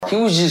He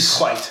was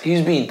Quite. He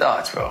was being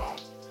thoughts, bro.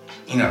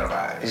 You know the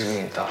vibes. He's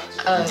being thoughts.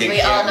 We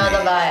all know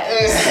the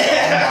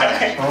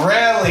vibes.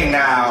 Really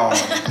now,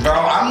 bro?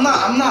 I'm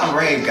not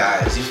Ray,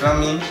 guys. You feel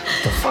me?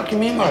 What the fuck you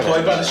mean by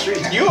Employed by the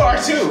streets. You are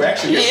too,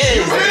 actually. Yeah,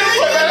 You're employed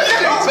by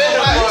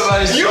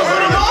the streets. You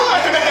heard him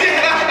on.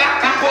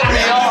 Put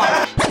me on.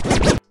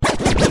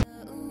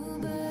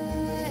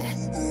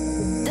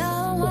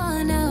 Don't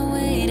wanna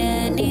wait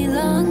any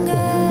longer.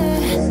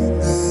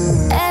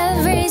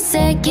 Every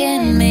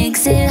second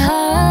makes it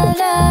harder.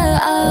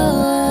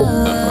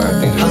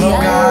 Hello,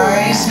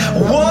 guys.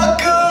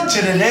 Welcome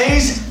to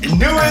today's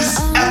newest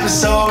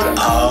episode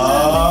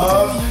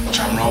of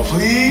drumroll,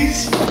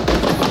 please.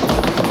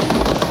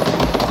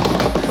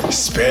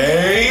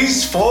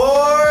 Space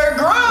for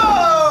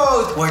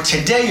Growth, where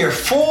today your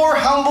four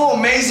humble,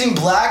 amazing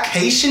Black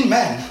Haitian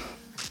men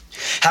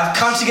have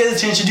come together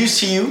to introduce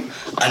to you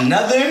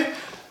another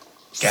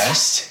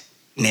guest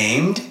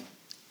named,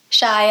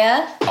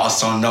 Shia.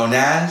 also known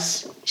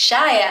as.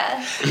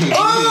 Shia. Ooh,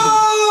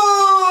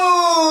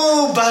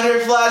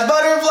 butterflies,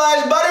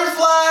 butterflies,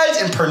 butterflies.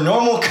 And per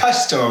normal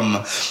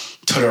custom,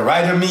 to the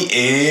right of me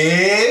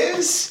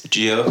is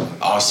Gio,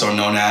 also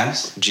known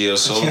as Gio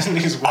Soul,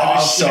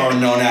 also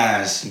known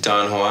as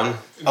Don Juan.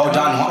 Don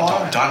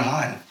Juan.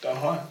 Don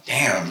Juan.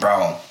 Damn,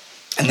 bro.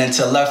 And then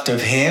to the left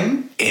of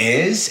him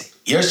is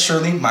yours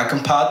truly, my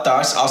compadre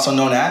Thoughts, also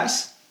known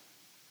as.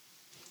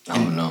 I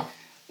don't know.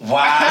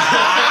 Wow.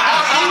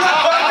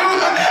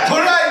 What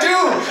did I do?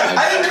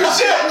 I didn't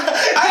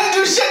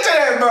do shit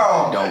today,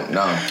 bro. Don't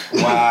know.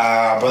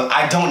 Wow, but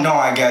I don't know,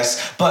 I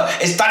guess. But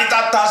it's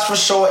thoughts for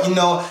sure, you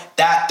know,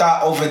 that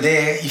thought over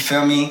there, you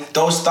feel me?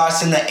 Those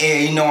thoughts in the air,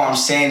 you know what I'm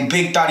saying?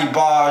 Big thoughty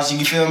bars,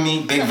 you feel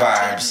me? Big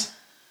vibes.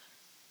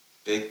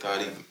 Big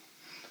Thotty.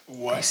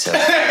 What? Yes, sir.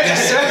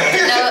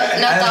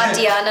 No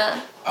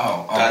Tatiana.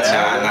 Oh,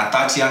 Tatiana. nah,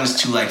 Tatiana's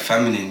too, like,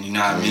 feminine, you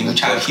know what I mean? We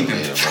try to keep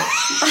it.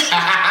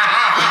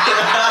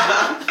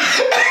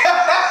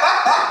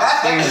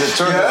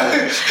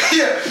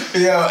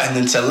 Yeah, and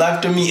then to the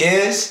left of me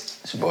is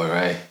It's your boy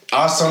Ray.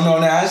 also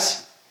known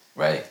as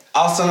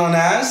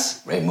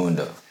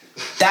Raymundo.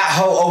 that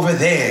hoe over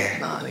there.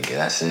 Nah, nigga,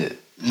 that's it.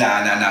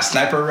 Nah.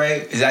 Sniper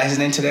Ray, is that his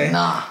name today?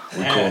 Nah,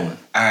 we coolin'.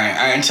 All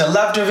right. And to the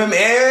left of him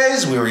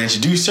is, we already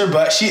introduced her,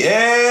 but she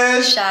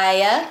is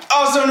Shia.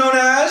 also known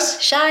as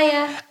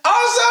Shia.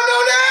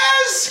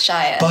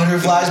 Shia.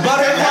 Butterflies. And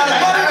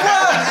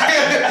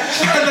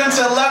then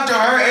to the left of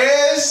her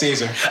is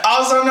Caesar.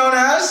 also known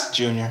as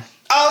Junior.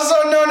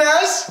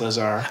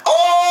 Lazar.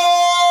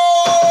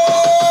 Oh!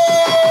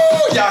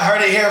 Y'all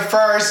heard it here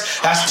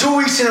first. That's 2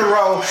 weeks in a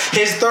row.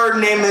 His third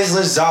name is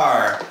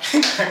Lazar.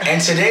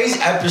 And today's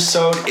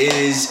episode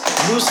is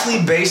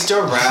loosely based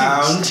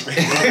around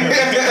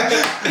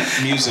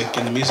Music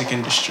in the music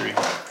industry.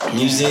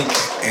 music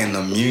and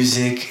the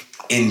music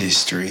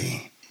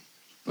industry.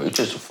 We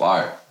just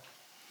fire.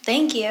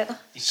 Thank you.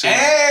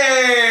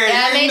 Hey!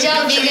 Yeah, I made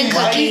y'all vegan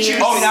cookies.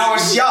 Oh, now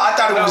it's y'all. I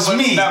thought it was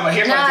me. No, but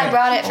here's No, my I thing.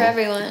 brought it for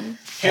everyone.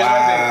 Here's my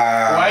thing.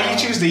 Wow. Why you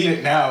choose to eat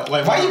it now?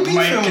 Like, Why you beefing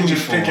Mike with can me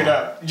just for? pick it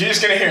up. You're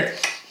just gonna hear.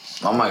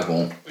 My mic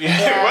won't.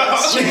 Yeah, well,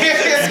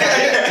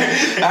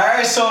 All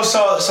right, so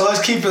let's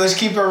keep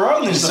it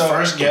rolling. he's the So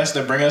first guest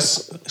to bring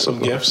us some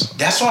gifts.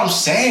 that's what I'm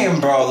saying,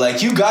 bro.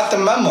 Like you got the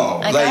memo.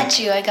 I got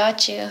you. Like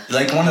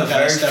one of the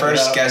Gotta very step it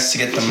first up. guests to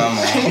get the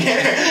memo.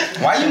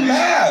 Why you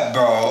mad,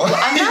 bro?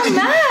 I'm not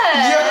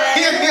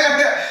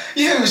mad.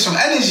 You have some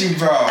energy,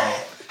 bro.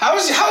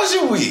 How's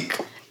your week?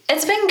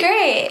 It's been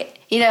great.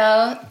 You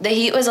know, the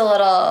heat was a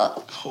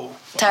little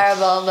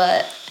terrible,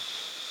 but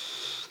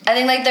I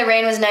think like the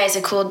rain was nice.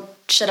 It cooled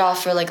shit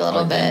off for like a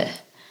little bit.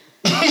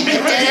 It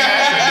did.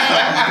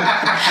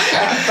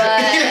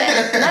 But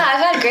nah,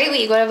 I've had a great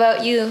week. What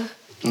about you?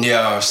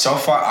 Yo, so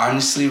far,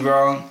 honestly,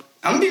 bro,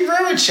 I'm gonna be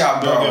real with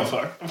y'all, Go bro.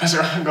 fuck. Mess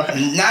around. Go ahead.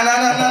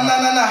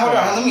 Nah. Hold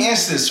on. Let me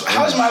answer this.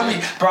 How's my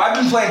week? Bro, I've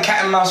been playing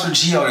cat and mouse with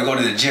Gio to go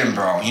to the gym,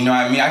 bro. You know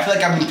what I mean? I feel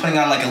like I've been putting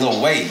on like a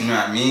little weight, you know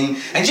what I mean?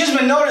 And just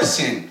been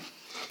noticing.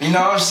 You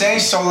know what I'm saying?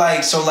 So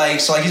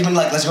he's been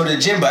like, let's go to the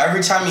gym. But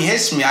every time he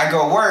hits me, I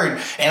go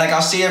word. And like,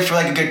 I'll stay here for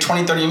like a good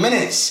 20, 30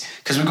 minutes.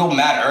 Cause we go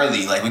mad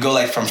early. Like we go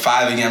like from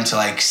 5 a.m. to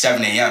like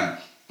 7 a.m.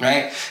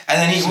 Right? And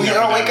then we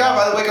all wake up.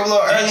 I wake up a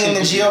little early and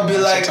then Gio be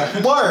like,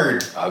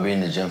 word. I'll be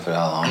in the gym for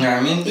that long. You know what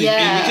I mean?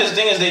 Yeah. Because the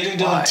thing is, they do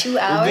doing 2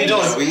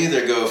 hours. We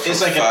either go from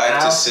It's like an 5 hour.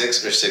 to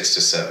 6 or 6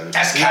 to 7.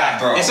 That's cat,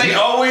 bro. It's like we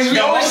always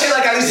say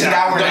like at least an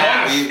hour and a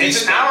half.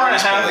 It's an hour and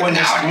a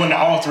half when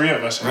all three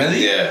of us. Are.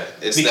 Really? Yeah,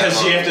 it's Because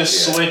that you have to long,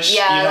 switch.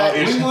 Yeah,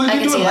 You know, We I be can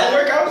doing see light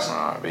that. workouts?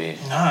 Nah, B.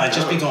 nah,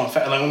 just be going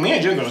fast. Like when me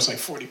and Joe go, it's like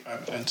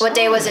 45 minutes. What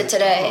day was it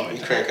today?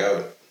 You crank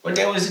out. What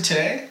day was it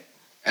today?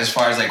 As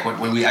far as like when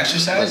we Look,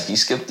 exercise? he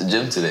skipped the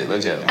gym today.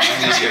 Look at him.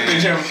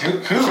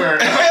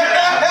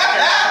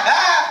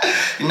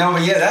 You know,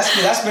 but yeah,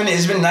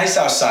 it's been nice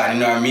outside, you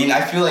know what I mean?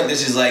 I feel like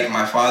this is like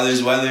my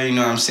father's weather, you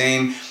know what I'm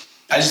saying?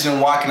 I just been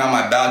walking on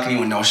my balcony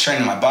with no shirt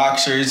and my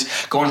boxers,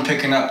 going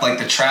picking up like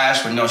the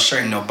trash with no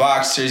shirt and no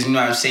boxers. You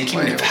know what I'm saying?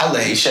 Keeping it hella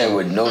He Haitian. said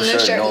with no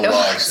shirt, no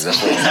boxes.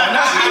 That's what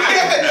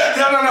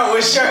No,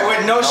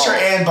 with no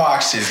shirt and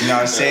boxers. You know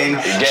what I'm saying?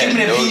 Again, Keeping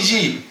it those-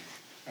 PG.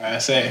 I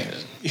say,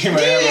 you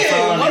might have a Yeah,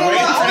 felony what waiting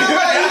for you.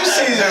 about you,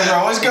 Caesar,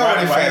 bro? What's good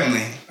with the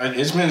family?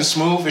 It's been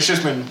smooth. It's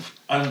just been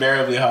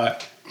unbearably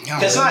hot. Yo,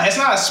 It's not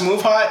a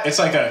smooth hot. It's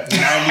like a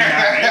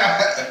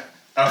 99.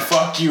 A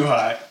fuck you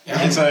hot.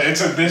 It's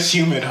a this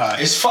humid hot.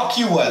 It's fuck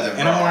you weather, bro.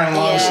 And I'm wearing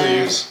long Yeah.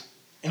 sleeves.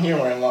 And you're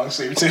wearing long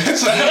sleeves too.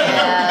 So,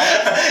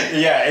 Yeah.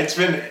 yeah, it's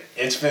been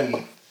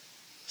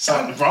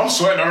something. Bro, I'm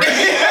sweating already.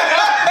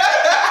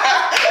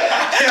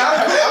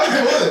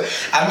 I'm cool.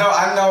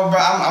 I know, bro.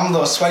 I'm a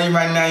little sweaty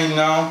right now, you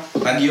know.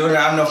 My deodorant,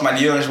 I don't know if my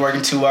deodorant's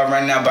working too well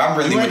right now, but I'm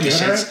really You wear with this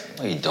deodorant? shit.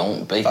 No, you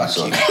don't. Baking Fuck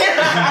soda. you.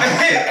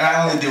 And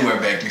I only do wear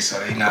baking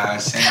soda, you know what I'm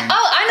saying?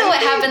 Oh, I know what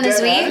happened this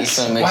You week.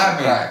 finna make What some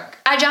happened? crack.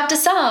 I dropped a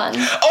song.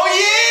 Oh,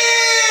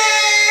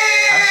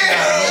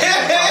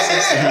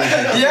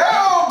 yeah!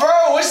 Yo,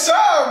 bro, what's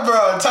up,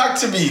 bro? Talk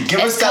to me. Give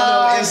us that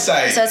little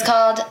insight. So it's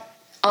called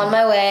On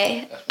My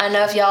Way. I don't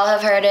know if y'all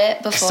have heard it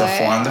It's before. the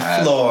four on the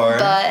floor.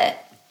 But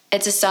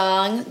it's a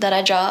song that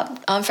I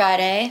dropped on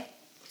Friday.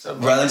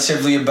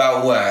 Relatively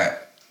about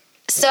what?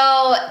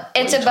 So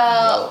it's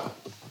about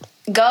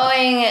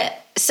going.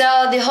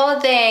 So the whole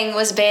thing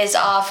was based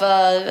off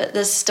of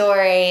the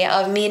story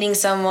of meeting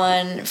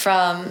someone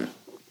from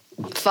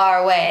far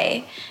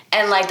away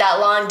and like that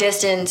long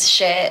distance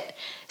shit.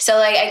 So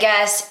like I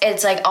guess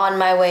it's like on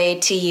my way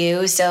to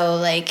you. So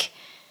like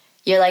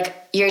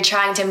you're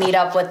trying to meet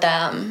up with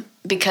them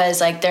because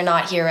like they're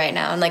not here right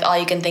now and like all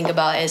you can think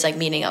about is like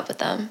meeting up with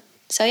them.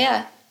 So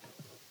yeah.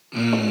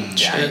 Yeah,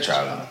 I ain't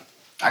traveling.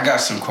 I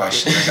got some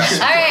questions. All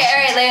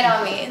right, lay it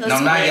on me. Let's No,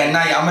 do not it. yet.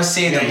 I'm gonna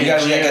say them. We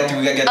gotta get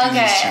through these two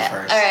Okay,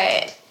 first. all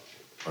right.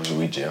 How's your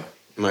week, Joe?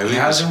 My week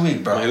How's was, your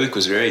week, bro? My week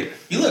was great.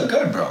 You look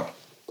good, bro.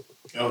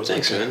 Oh,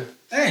 Thanks, man.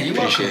 Hey, you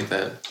Appreciate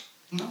welcome.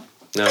 that.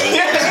 No. Why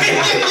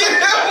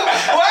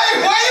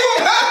you?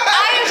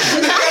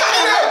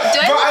 Do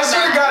Bro,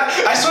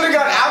 I I swear to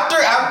God, after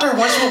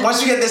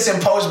once we get this in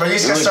post, bro, you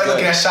just gotta look start good.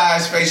 looking at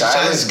Shy's face. Shy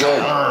Shy's is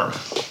good.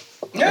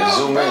 No,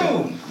 Zoom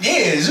bro. in.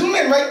 Yeah, zoom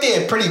in right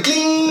there. Pretty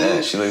clean.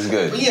 Yeah, she looks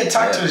good. But yeah,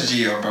 talk to us,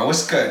 Gio, bro.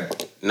 What's good?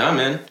 Nah,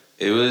 man.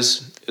 It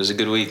was a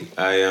good week.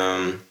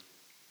 I've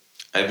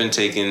been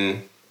taking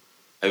it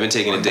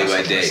day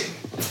by day.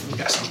 You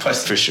got some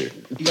pussy. For sure.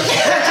 You look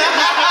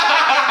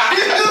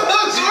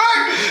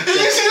smart. Did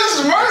you see the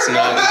smirk?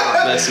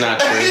 That's not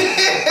true.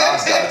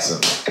 Boss got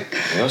some.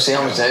 You don't see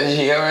how much energy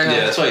he got right now?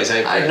 Yeah, that's why he's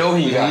hyped. I know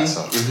he got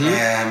some.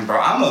 Man, bro,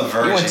 I'm a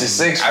virgin. You went to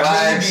Six I really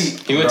Flags?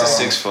 He went to bro.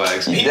 Six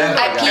Flags. He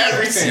definitely I got peeped.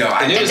 everything. Yo, I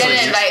And it They was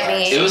didn't like invite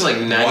me. It was like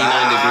 99 degrees I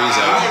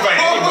out. invite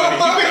anybody.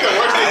 You picked the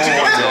worst day to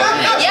go to.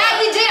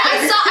 Yeah, you did.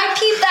 I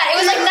peeped that. It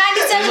was like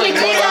 97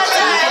 degrees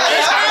outside.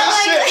 And I'm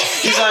like,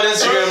 He's on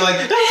Instagram like,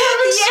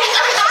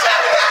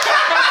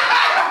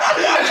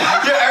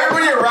 Yo,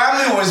 everybody around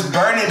me was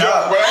burning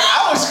up. bro.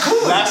 I was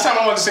cool. Last time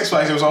I went to Six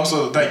Flags, it was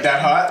also like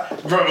that hot.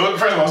 Bro, look,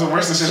 first of all, it was the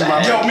worst decision of my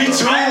life. Yo, me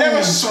too. I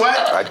never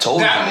sweat I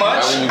told that you,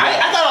 much. why would you I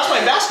thought I was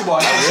playing basketball.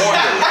 I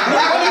warned him. No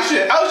funny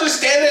shit. I was just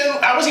standing.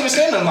 I wasn't even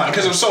standing in line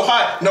because it was so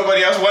hot.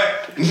 Nobody else went.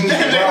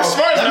 They were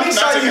smart let enough me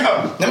not tell to you. go.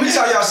 Let me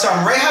tell y'all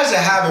something. Ray has a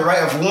habit,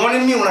 right, of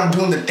warning me when I'm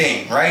doing the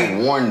thing, right? I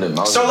warned him.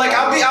 So like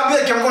I'll be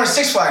like, I'm going to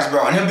Six Flags,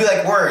 bro, and he'll be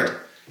like, word.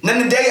 And then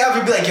the day of,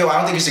 he'll be like, yo,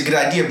 I don't think it's a good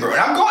idea, bro. And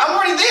I'm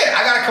already there.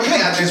 I gotta commit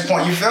at this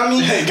point. You feel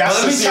me? Hey, But got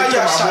let me to see tell it,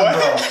 y'all my something,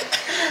 boy.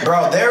 bro.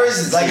 Bro, there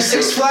is like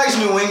Six Flags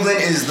New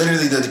England is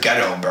literally the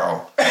ghetto,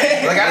 bro.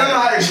 Like I don't know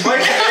how to explain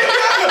it.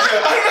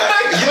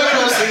 you know what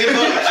I was thinking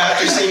about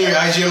after seeing your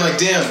IG? I'm like,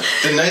 damn,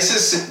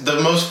 the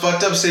most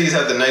fucked up cities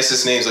have the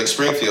nicest names, like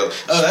Springfield.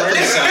 Oh, that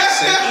place sounds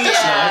sick.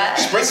 yeah.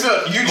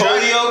 Springfield, you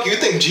drive. Holyoke, you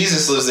think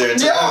Jesus lives there?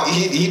 It's Yeah. like,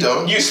 he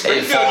don't. You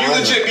Springfield, you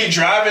legit be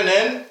driving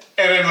in.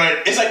 And then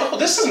like it's like, oh,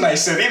 this is a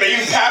nice city. Then you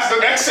pass the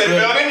next city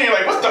building, and you're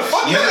like, what the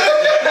fuck?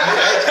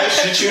 I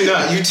shit you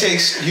not. You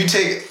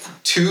take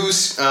two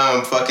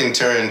fucking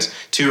turns,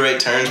 2 right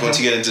turns. Once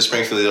you get into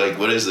Springfield, you're like,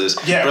 what is this?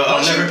 Yeah, bro.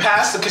 once you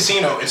pass the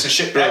casino, it's a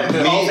shit.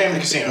 The whole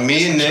family casino.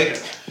 Me and Nick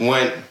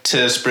went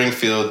to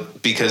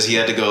Springfield because he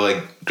had to go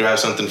like grab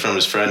something from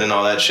his friend and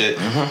all that shit,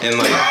 and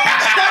like.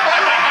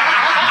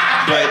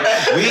 But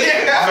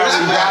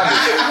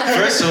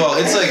first of all,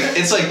 it's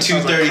like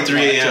 2:33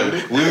 a.m.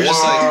 We were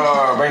just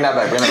like, bring that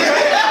back. Bring that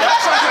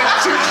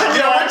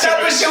Yo, what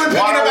type of shit we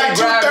back. picking up at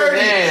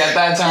 2:30? At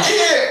that time.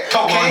 Yeah,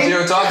 Come on, cocaine.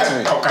 Gio, talk to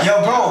me.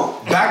 Yo,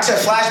 bro, back to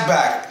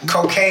flashback.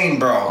 Cocaine,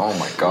 bro. Oh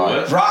my God.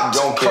 What? Rock I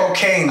don't care.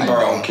 cocaine, bro. I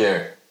don't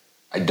care.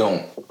 I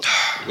don't.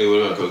 wait, what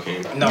about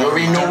cocaine? No, You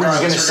already know what he's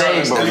gonna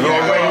say, bro. You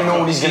already know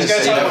what he's gonna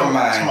say. Never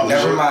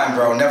mind,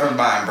 bro. Never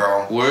mind,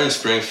 bro. We're in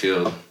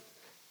Springfield.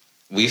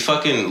 We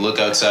fucking look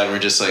outside and we're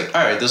just like,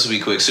 all right, this will be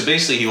quick. So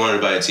basically, he wanted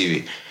to buy a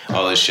TV.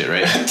 All this shit,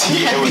 right?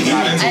 It was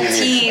not a A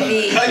TV.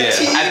 TV.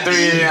 Yeah. At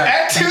 3 a.m.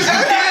 At 2 an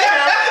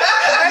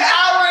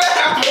hour and a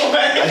half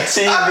away. A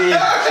TV.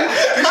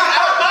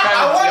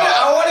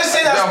 I want to say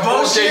that's The 4K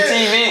bullshit.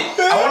 TV.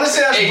 I want to say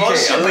that's AK,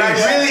 bullshit, but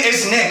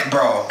it's Nick,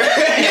 bro.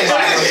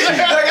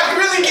 Like, I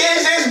really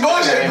can't say it's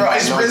bullshit, bro.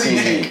 It's No really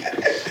TV. Nick.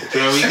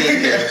 Bro, we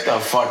get there. The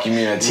fuck you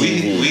mean a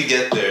TV? We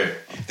get there.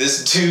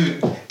 This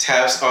dude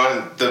taps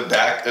on the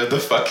back of the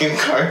fucking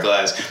car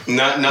glass.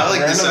 Not like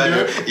the side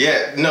door.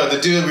 Yeah, no, the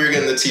dude we were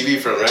getting the TV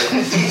from, right?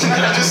 I'm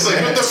just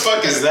like, what the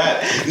fuck is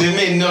that? And it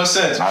made no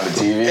sense. Not a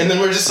TV. And then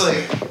we're just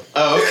like,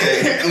 oh,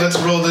 okay, let's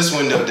roll this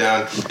window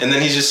down. And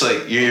then he's just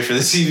like, you're here for the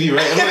TV,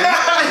 right? I'm like,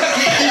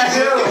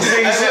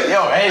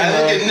 Yo, hey, I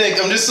look man. at Nick,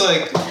 I'm just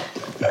like,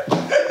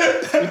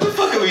 what the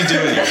fuck are we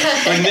doing here?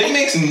 Like, Nick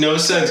makes no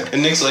sense.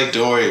 And Nick's like,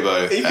 don't worry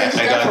about it.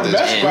 I got this.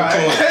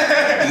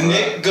 Come on.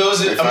 Nick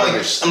goes,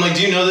 I'm like,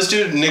 do you know this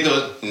dude? And Nick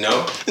goes,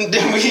 no. And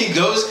then when he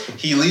goes,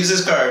 he leaves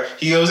his car,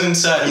 he goes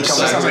inside, I'm just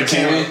Sounds like, like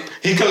TV.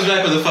 he comes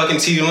back with a fucking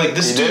TV. I'm like,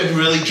 this He dude did?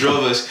 really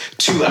drove us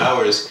 2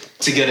 hours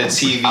to get a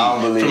TV I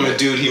don't believe from a it.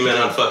 dude he met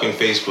on fucking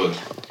Facebook.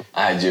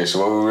 Alright, Jay, so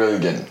what we really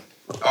getting?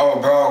 Oh,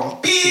 bro.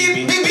 Beep,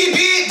 beep, beep,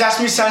 beep. That's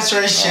me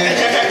censoring shit.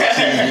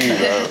 TV,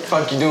 bro.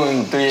 Fuck you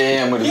doing 3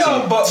 a.m. with a Yo,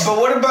 TV? but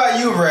what about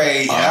you,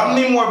 Ray? How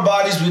many more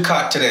bodies we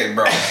caught today,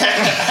 bro?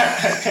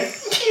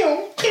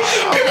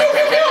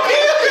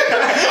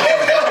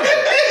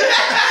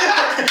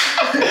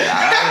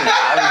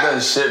 I haven't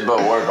done shit but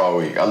work all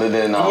week. Other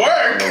than Work?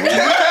 on the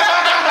weekend.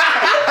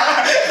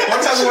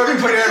 What type of work we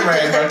put in,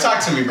 Ray, bro?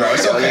 Talk to me, bro.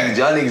 It's okay.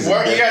 Y'all niggas.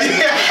 Work, you guys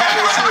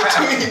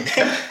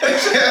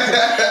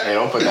Hey,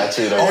 don't put that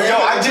tweet on. Oh, yo,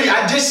 I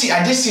did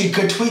see a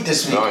good tweet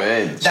this week. No,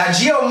 hey. That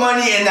Geo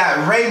money and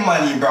that Ray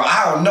money, bro.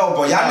 I don't know,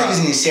 bro. Y'all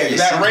niggas need serious.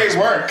 that Ray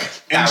work.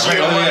 And That Ray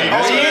Geo work. money.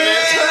 Oh,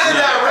 yeah,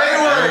 that Ray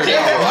work. I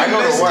go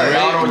to work. I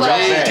don't know what y'all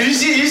saying. Did you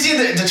see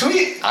the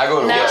tweet? I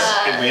go to Nah. work.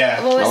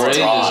 Yeah. What was No, the it's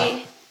off. tweet?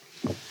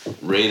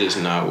 Ray does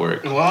not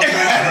work. Well, Dude,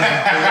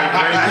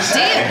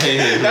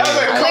 that was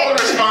a cold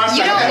response.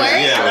 you don't work?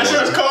 Yeah. That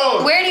shit was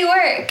cold. Where do you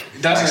work?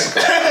 Doesn't.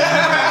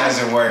 That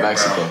doesn't work,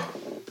 Mexico.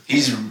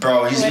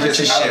 bro. He's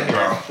rich as shit,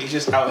 bro. He's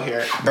just out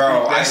here.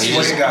 Bro, I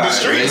swear to God. The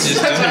streets. Ray's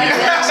just doing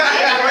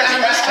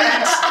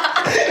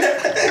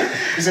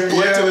it. He's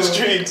employed to the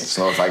streets.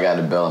 So if I got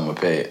a bill, I'm gonna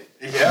pay it.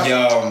 Yeah.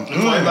 Yo,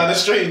 Employed by the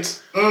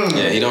streets.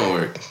 Yeah, he don't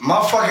work.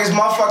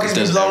 motherfuckers be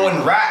Does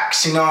blowing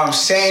racks, you know what I'm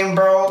saying,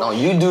 bro? No,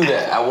 you do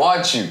that. I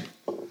watch you.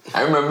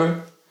 I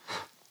remember.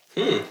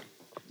 What'd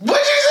you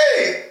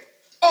say?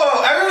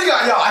 Oh, everybody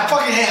got, yo, I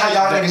fucking hate how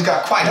y'all niggas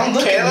got quiet. Don't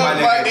look at my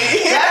Caleb nigga.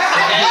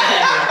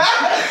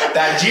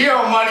 That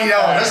Geo money,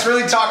 though. Let's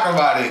really talk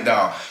about it,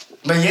 though.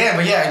 But yeah,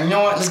 you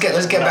know what? Let's get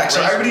back.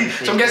 So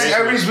I'm guessing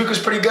everybody's week was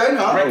pretty good,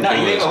 huh? No,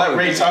 you didn't even let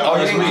Ray talk. Oh,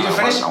 about you his didn't week.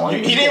 finish?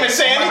 He didn't even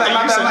say anything.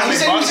 My bad. He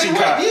said Bugsy what?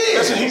 cop. Yeah.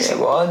 That's what he Yeah, said.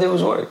 well, all I did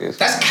was work.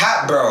 That's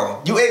cap,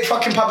 bro. You ate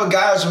fucking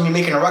papagayos when we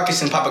making a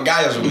ruckus in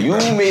papagayos with me, You bro.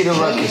 made a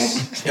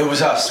ruckus. It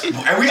was us. And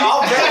we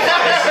all did.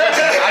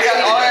 I got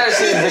all I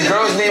see is the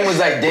girl's name was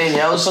like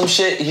Danielle or some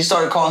shit. He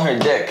started calling her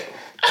Dick.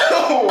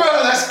 Bro,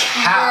 that's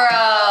cap.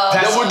 Bro.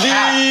 That's Double D!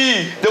 cap.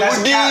 Double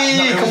That's D! cap.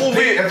 No, it Come was over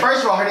big. here. And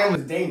first of all, her name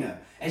was Dana.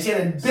 And she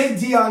had a big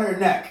D on her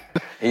neck.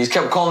 He just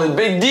kept calling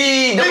Big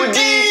D! Double D!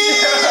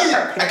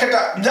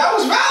 That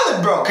was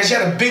valid, bro, because she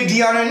had a big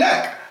D on her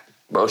neck.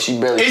 Bro, she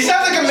barely. It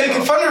sounds like I'm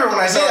making fun of her when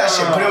I say that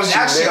shit, but it was She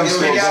actually a barely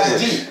big spoke ass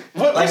English. D.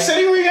 What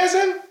city were you guys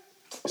in?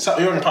 So,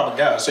 you're in the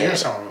Papagayo, so you're in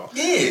Somerville.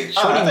 Yeah. Shorty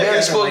I think barely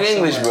that's spoke like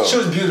English, somewhere. bro. She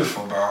was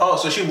beautiful, bro. Oh,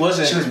 so she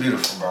wasn't. She was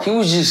beautiful, bro. He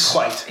was just.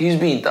 Quite. He was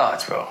being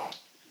thoughts, bro.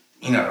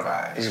 You know the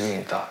vibe. He's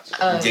being thoughts.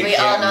 Dick We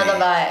all get know me. the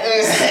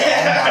vibes.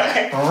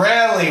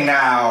 Really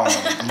now,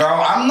 bro?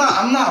 I'm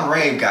not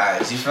Ray,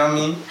 guys. You feel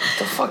me? What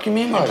the fuck you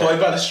mean by that?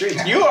 employed by the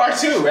streets. You are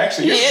too,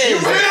 actually. He is.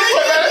 You've been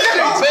employed by the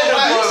streets. Been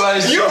employed by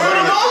the You've been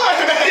streets. employed.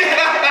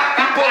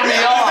 Put me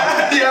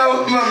on.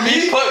 Yo,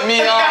 He put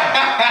me on.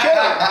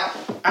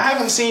 I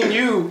haven't seen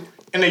you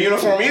in a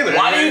uniform either.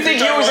 Why do you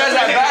think he always has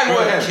that bag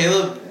with him?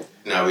 Caleb.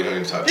 No, we don't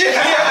even talk.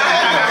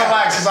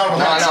 Relax, it's all No,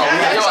 relax.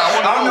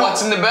 I want to know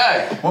what's in the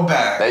bag What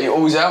bag? that you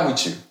always have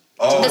with you.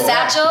 Oh, The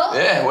satchel?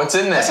 Yeah, what's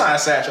in there? That's not a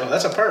satchel.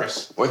 That's a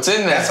purse. What's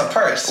in there? That's a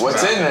purse.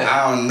 What's bro. in there?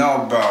 I don't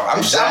know, bro. I'm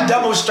Exactly.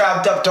 double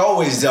strapped up to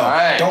always though.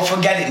 Alright. Don't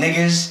forget it,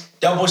 niggas.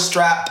 Double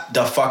strap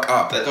the fuck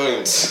up. That don't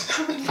even.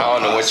 I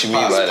don't know what you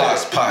mean by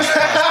Pause.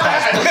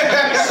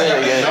 that. Say it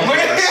again. That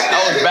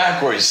was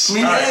backwards. All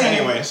right,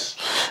 anyways.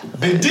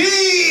 Big D.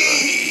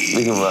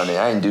 We can run it.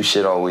 I didn't do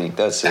shit all week.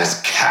 That's it. That's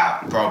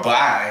cap, bro. But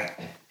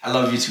I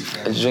love you too,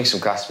 fam. Let's drink some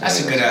Cosmo. That's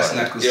a good ass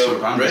necklace Yo, too,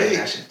 bro. I'm Ray. getting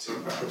that shit too,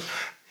 bro.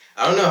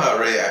 I don't know how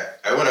Ray.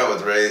 I went out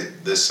with Ray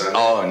this Sunday.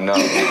 Oh no. I'm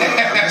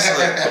just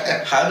like,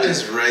 how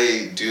does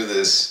Ray do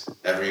this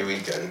every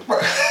weekend?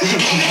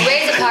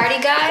 Ray's a party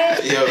guy.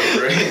 Yo,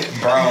 Ray.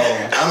 Bro.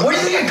 Where do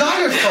you think you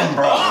got it from,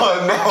 bro?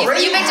 Oh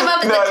If you picked him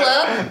up at the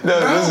club, no.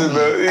 No, listen,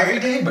 bro. Every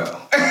day, bro.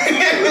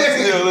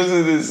 Listen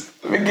to this.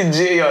 Look at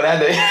G, yo, that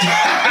day.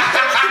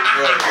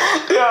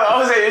 Yo, I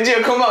was like, G,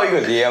 come out. He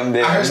goes, yeah, I'm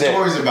there. I heard I'm there.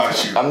 stories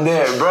about you. I'm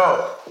there,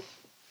 bro.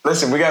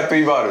 Listen, we got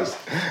 3 bottles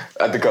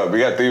at the cup. We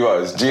got 3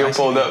 bottles. Gio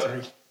pulled up.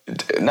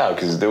 No,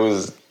 because we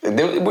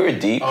were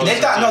deep. They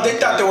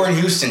thought they were in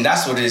Houston.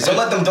 That's what it is. Don't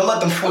let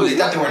them fool you. They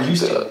thought they were in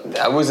Houston.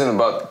 I wasn't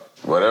about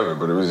whatever.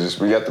 But it was just,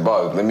 we got the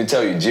ball. Let me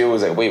tell you, Gio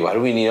was like, wait, why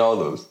do we need all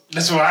those?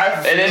 That's what I.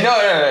 And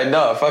then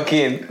no,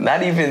 fucking,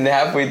 not even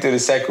halfway through the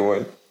second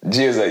one,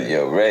 Gio's like,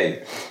 yo,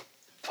 Ray,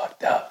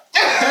 fucked up.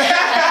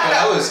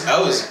 I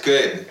was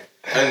good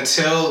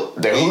until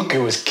The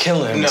hookah was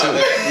killing him no, too.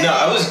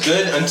 I was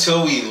good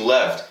until we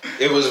left.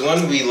 It was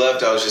when we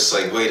left, I was just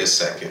like, wait a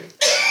second.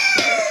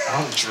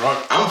 I'm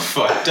drunk. I'm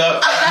fucked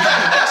up.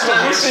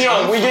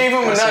 We gave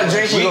him another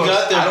drink. We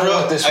got there, bro.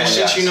 I one,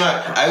 shit you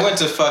guys. not. I went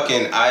to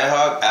fucking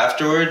IHOP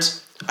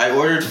afterwards. I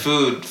ordered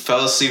food,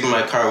 fell asleep in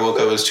my car, woke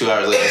up, it was 2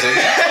 hours later. I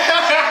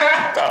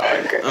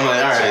was like, I'm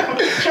like, all right.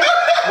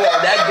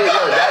 Well,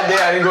 that day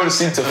I didn't go to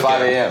sleep till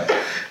 5 a.m.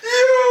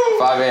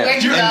 5 a.m.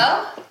 Where'd you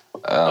go?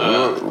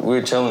 We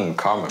were chilling in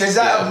Carmen. Is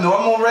that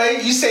abnormal,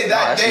 Ray? You say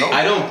that that's day? normal.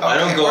 I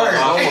don't go out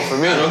normal often. for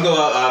me. I don't go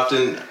out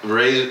often.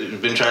 Ray's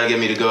been trying to get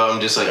me to go out. I'm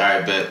just like, all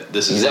right, bet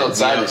this is He's it.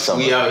 outside we or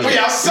something. We out We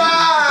here.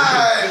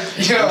 outside!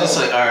 Yo. I'm just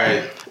like, all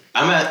right.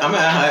 I'm at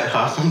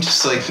IHOP. I'm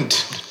just like,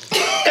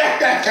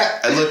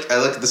 I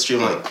look at the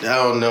stream like, I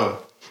don't know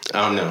if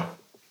I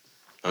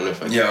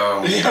can.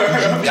 Yo. Y'all should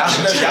have been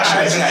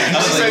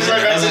I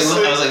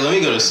was like, let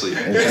me go to sleep.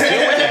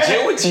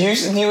 Gio went to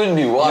Houston, he wouldn't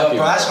be walking.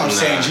 Yo, bro, that's what I'm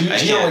saying. I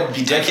Gio can't- would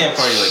be I can't different.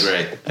 party like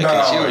Ray. I Bro.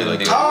 can't party like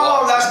Ray.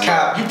 Oh, that's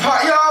cap.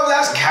 Yo,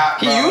 that's cap,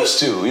 He bro. used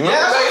to. You remember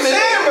Yeah, that's what back I'm in the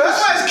saying, bro. That's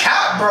why it's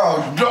cap,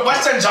 bro.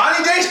 Western Johnny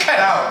days cut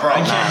out, bro.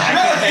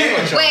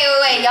 Wait.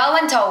 Y'all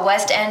went to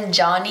West End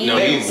Johnny? No,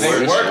 he They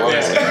worked. worked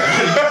there.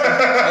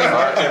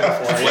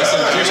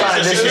 You're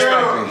trying to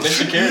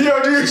disrespect me. Yo,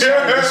 dude.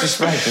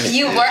 Disrespect me.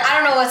 You were. I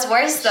don't know what's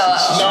worse though.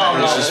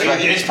 No.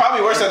 It's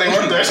probably worse that they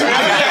worked there.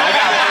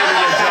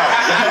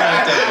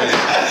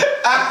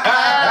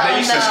 They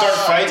used to start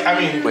fights. I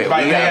mean, Wait, by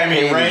we they, gotta I mean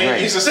pay the Ray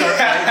drink. used to start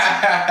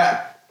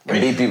fights.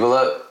 And beat people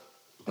up.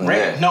 Ray,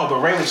 Yeah. no,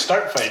 but Ray would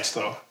start fights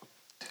though.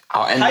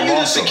 I'll end How them you the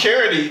also.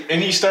 security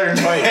and he started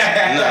fights?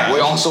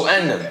 We also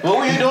end them. What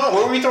were you doing?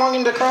 What were you throwing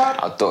in the crowd?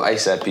 I'll throw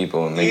ice at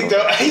people and make He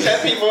them.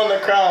 had people in the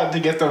crowd to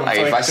get them. Like,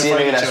 if I see a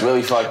nigga that's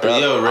really fucked up,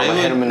 Yo, I'm Ray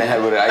gonna hit him in the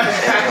head with it. I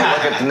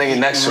look at the nigga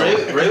next to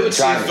him. Ray would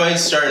see Try me.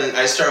 fights starting.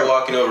 I start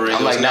walking over. Ray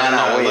I'm goes, like,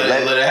 nah, wait,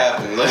 let it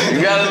happen.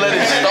 You gotta let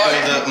it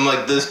start. I'm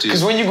like this dude.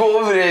 Because when you go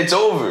over there, it's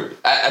over.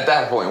 At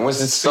that point, once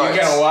it So starts.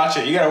 you gotta watch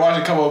it. You gotta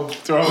watch a couple of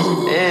throws.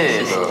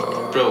 Yeah, bro.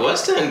 Bro,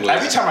 West End.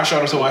 Every time I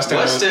showed up to West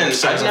End,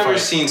 I've never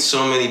seen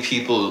so many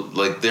people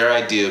like their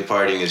idea of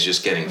partying is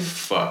just getting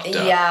fucked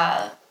up.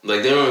 Yeah.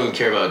 Like they don't even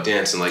care about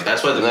dancing. Like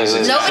that's why the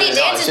music. Nobody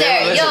dances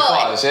there.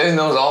 Yo. Shay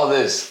knows all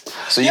this.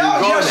 So you go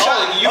there.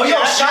 Shia go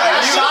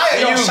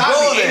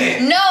be in there.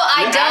 it. No,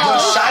 I Yo, don't.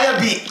 Shia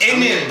be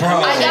in it, bro.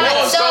 I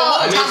got so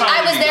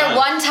I was there done.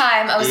 one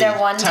time. I was there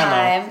one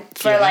Time time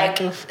for like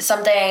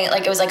something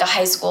like it was like a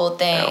high school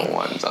thing. At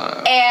one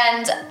time.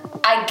 And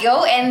I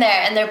go in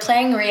there and they're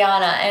playing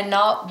Rihanna and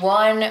not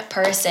one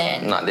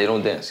person Nah, they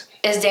don't dance.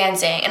 is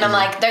dancing. And I'm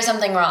like, there's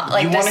something wrong.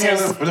 Like You want this to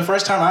hear is the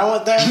first time I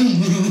went there?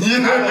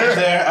 I went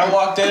there. I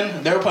walked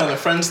in. They were playing the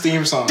Friends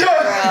theme song.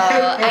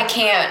 I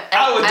can't.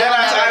 I was will dead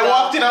ass. never I go.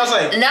 walked in. I was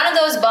like, None of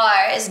those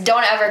bars.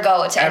 Don't ever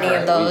go to any Ever.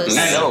 of those.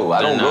 No,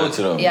 I don't They're go not.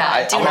 to them. Yeah,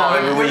 I do go not.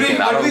 every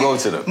weekend. I don't go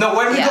to them. No,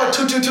 where did we Yeah. go?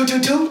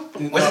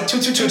 2222? Was it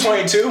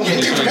 2222?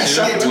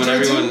 222. When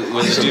everyone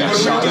when the dude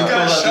pulled out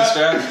the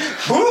strap.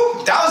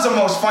 Who? That was the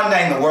most fun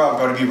night in the world,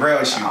 bro, to be real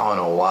with you. I don't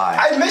know why.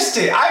 I missed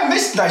it. I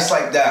missed nights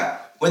like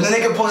that. When the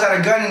nigga pulls out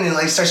a gun and then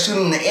like starts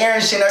shooting in the air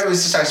and shit, and everybody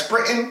starts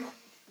sprinting.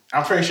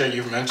 I'm pretty sure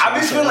you've mentioned. I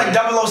be feeling like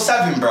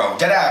 007, bro.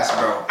 Dead ass,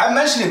 bro. I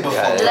mentioned it before.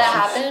 Yeah, Did that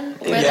happen?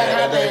 Where did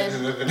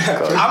that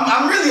happen?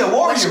 I'm really a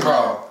warrior,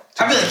 bro.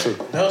 I be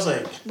like, That was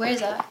like. Where is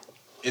that?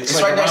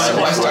 it's right next to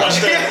West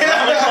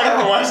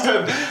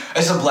Western.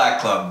 It's a black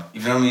club.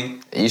 You feel me?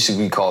 It used to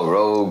be called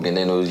Rogue, and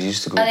then it was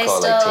used to be Are they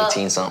called like still-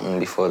 13 something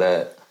before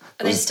that.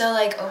 Are they still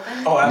like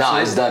open? Oh, absolutely.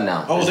 No, it's done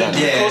now. Oh, It's they done do?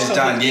 now. Yeah, it's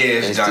done. Yeah,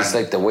 it's It's done. just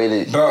like the way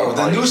that Bro, they the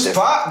party new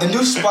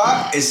is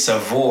spot is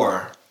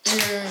Savour.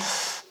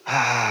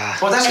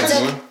 Well, that's It's,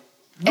 cause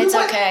it's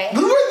okay.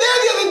 we were there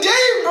the other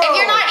day, bro. If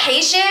you're not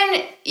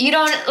Haitian, you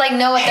don't like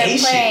know what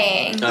Haitian? they're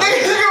playing. Look at my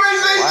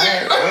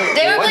different.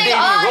 They were What playing day do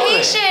you all go there?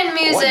 Haitian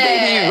music. What day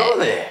do you go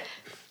there?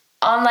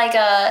 On like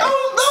a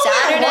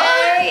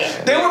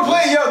Saturday. They were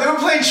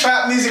playing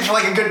trap music for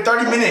like a good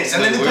 30 minutes,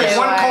 and then they Wait, played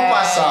one where?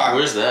 Copa song.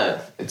 Where's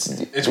that? It's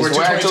where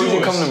where I told you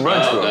to 222 come to is.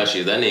 brunch, Oh, bro. got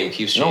you. That name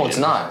keeps changing. No, it's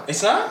not.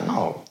 It's not.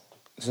 No.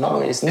 It's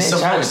near It's Savour,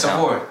 Chinatown.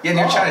 Savour. Yeah,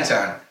 near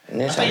Chinatown.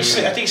 Near I think you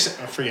said.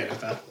 Chinatown. Forget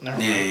it. Never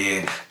mind.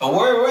 Yeah. But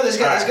where? Let's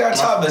get on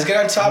topic. Let's get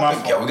on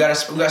topic. Yo, we got a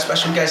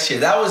special guest here.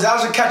 That was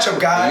a catch up,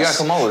 guys. You gotta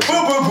come over.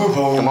 Boom, boom, boom,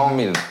 boom. Come on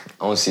with me.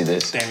 I want to see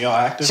this. Damn, y'all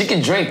active. She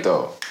can drink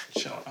though.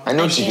 Chill. I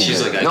know she can She's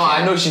drink. like, I no,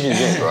 can't. I know she can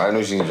drink, bro. I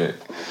know she can drink.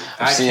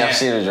 I've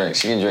seen her drink.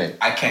 She can drink.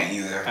 I can't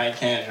either. I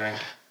can't drink.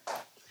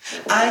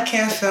 I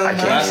can't feel my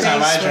can't. Last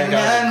time I drank,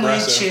 I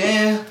was with aggressive.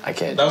 you. I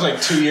can't. That was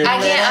like 2 years. I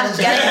can't. I'm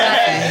getting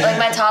better. Like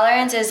my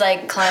tolerance is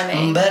like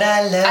climbing. But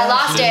I love I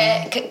lost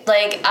it.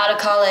 Like out of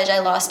college, I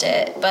lost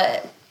it,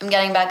 but I'm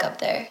getting back up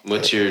there.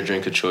 What's your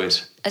drink of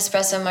choice?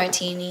 Espresso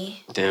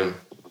martini. Damn.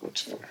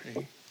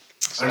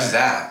 What is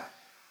that?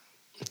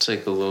 It's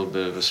like a little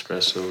bit of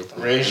espresso with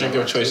Ray's drink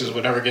of choice is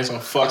whatever gets him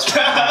fucked up.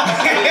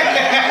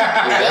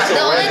 That's the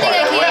only weird thing part.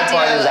 I The weird can't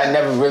part do- is I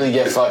never really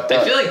get fucked I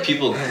up. feel like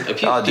people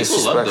love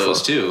disrespectful.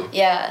 those too.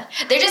 Yeah,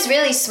 they're just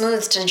really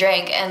smooth to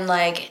drink, and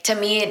like to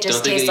me, it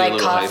just Don't they tastes get you a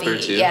like little coffee. hyper,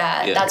 too?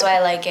 Yeah, Yeah. that's why I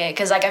like it,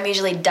 cause like I'm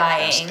usually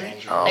dying.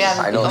 Like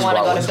I know I want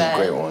to go to some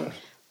great bed. ones.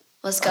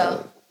 Let's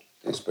go.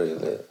 It's pretty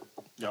lit.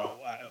 Yo,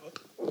 wow.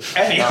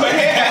 Anyway.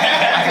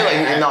 I feel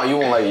like no, you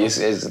won't like it.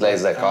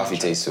 It's like coffee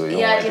taste to it. You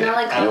Yeah, won't do you not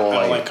like it. coffee? You I won't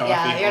don't like like it. coffee.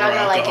 Yeah, you're or not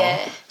gonna like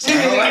alcohol.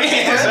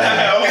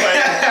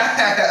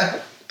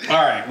 it.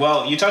 All right.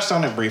 Well, you touched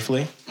on it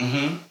briefly.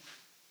 Mm-hmm.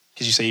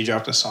 Because you say you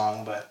dropped a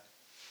song, but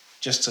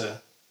just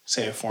to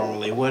say it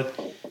formally, what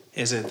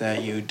is it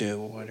that you do?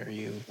 What are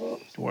you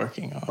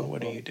working on?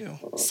 What do you do?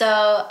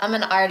 So I'm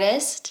an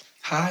artist.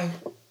 Hi.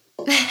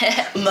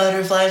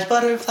 Butterflies,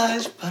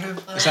 butterflies,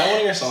 butterflies. Is that one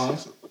of your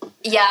songs?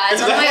 Yeah, it's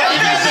one of my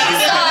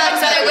unreleased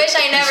songs that I wish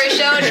I never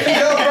showed it.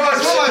 Yo, bro,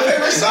 it's one of my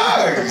favorite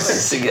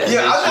songs.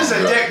 Yeah, I'm just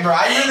a dick, bro.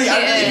 I really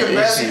could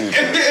barely.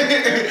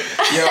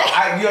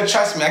 Yo,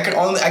 trust me, I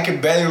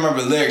could barely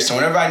remember lyrics. So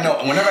whenever I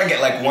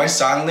get like one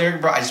song lyric,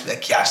 bro, I just be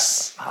like,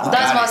 yes.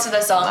 That's most of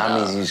the song, That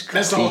though. means you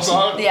That's the whole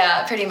song?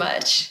 Yeah, pretty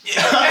much.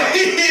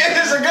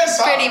 It's a good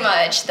song. Pretty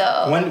much,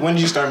 though. When did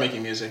you start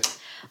making music?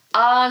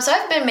 So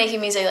I've been making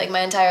music like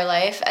my entire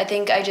life. I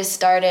think I just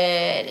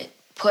started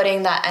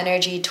putting that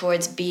energy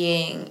towards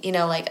being,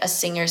 like a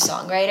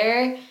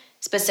singer-songwriter,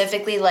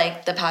 specifically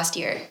like the past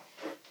year.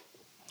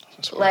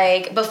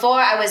 Like before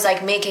I was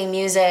like making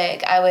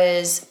music, I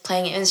was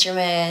playing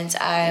instruments,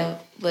 I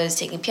was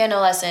taking piano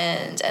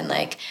lessons, and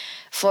like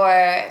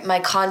for my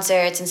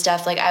concerts and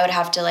stuff, like I would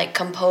have to like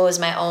compose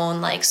my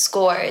own like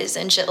scores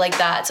and shit like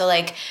that. So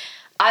like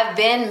I've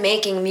been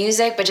making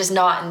music, but just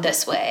not in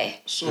this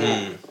way. So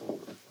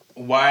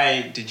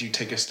why did you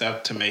take a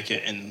step to make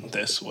it in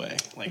this way?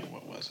 Like,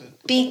 what was it?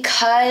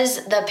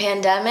 Because the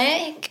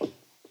pandemic,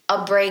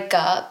 a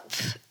breakup,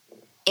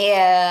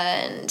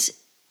 and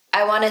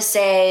I want to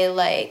say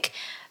like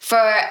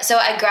so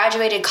I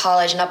graduated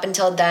college, and up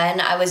until then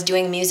I was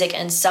doing music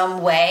in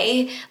some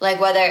way,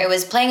 like whether it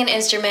was playing an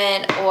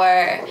instrument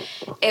or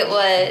it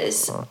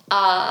was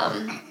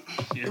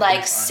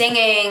like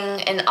singing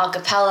in a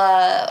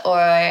cappella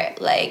or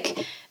like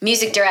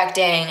music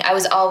directing. I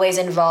was always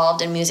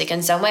involved in music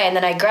in some way. And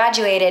then I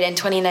graduated in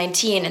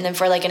 2019, and then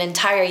for like an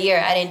entire year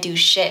I didn't do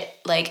shit.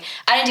 Like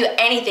I didn't do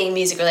anything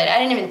music related. I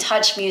didn't even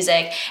touch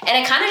music.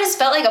 And it kind of just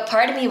felt like a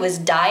part of me was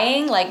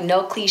dying, like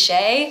no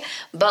cliche,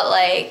 but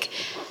like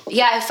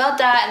yeah, I felt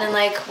that. And then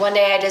like one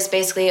day I just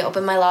basically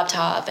opened my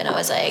laptop and I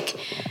was like,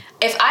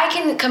 if I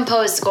can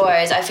compose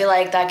scores, I feel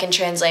like that can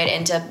translate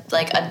into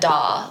like a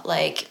DAW,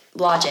 like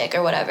Logic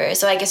or whatever.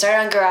 So like I started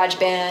on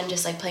GarageBand,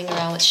 just like playing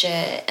around with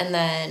shit, and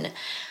then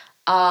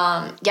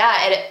I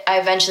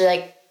eventually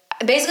like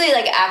basically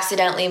like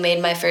accidentally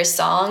made my first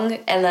song,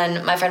 and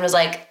then my friend was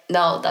like,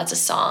 no, that's a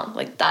song,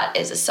 like that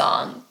is a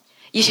song,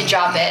 you should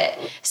drop it.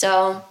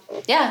 So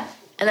yeah,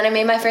 and then I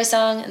made my first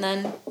song, and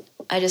then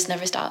I just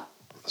never stopped.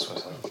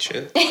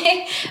 Shit. But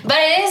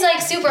it is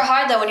like super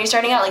hard though when you're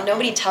starting out. Like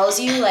nobody tells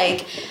you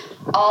like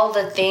all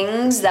the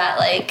things that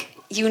like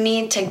you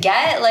need to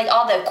get, like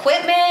all the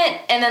equipment,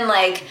 and then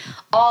like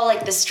all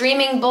like the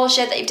streaming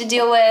bullshit that you have to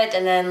deal with,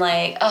 and then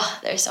like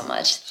there's so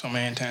much. So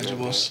many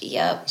intangibles.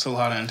 Yep. It's a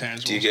lot of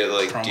intangibles. Do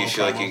you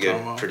feel like you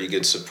get pretty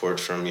good support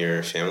from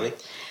your family?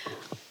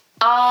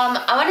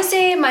 I want to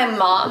say my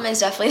mom is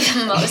definitely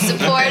the most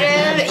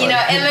supportive.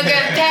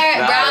 Immigrant brown We talked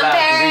about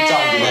parents.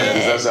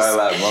 this. That's why I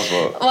laughed. My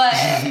fault. What?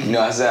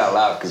 I said I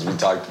laughed because we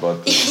talked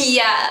about this.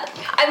 Yeah.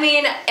 I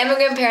mean,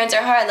 immigrant parents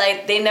are hard.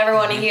 Like, they never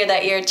want to hear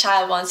that your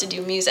child wants to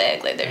do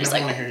music. Like, they're I just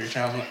don't like... want to hear your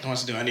child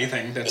wants to do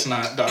anything that's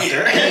not doctor.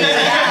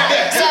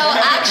 Yeah. So,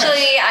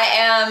 actually, I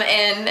am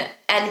in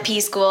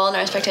NP school,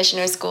 Nurse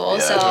Practitioner School.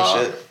 Yeah, so, no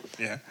shit.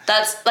 Yeah.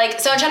 that's, like...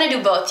 So, I'm trying to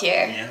do both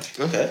here. Yeah.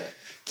 Okay.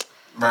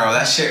 Bro,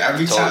 that shit,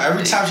 every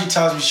time she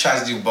tells me she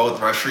tries to do both,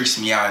 bro, it freaks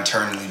me out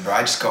internally, bro.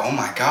 I just go, oh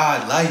my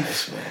God,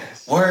 life,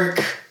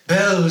 work,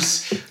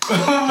 bills, You're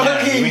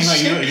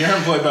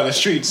employed by the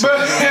streets. So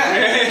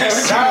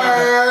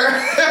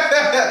Sir.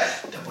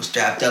 Double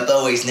strapped up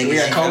always, niggas. we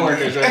got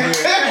coworkers right here.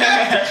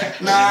 Gang.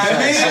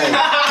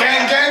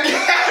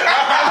 I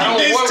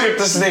don't work with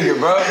this nigga,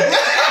 bro.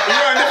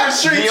 You're on different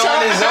streets. He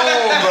on his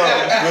own, bro.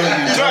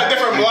 You're on a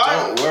different block.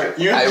 Don't work.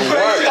 I work,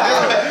 bro.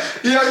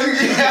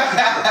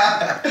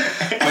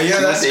 But yeah,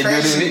 that's They do to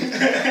crazy.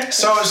 me.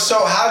 So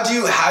how do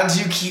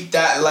you keep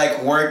that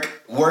like work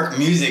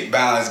music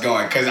balance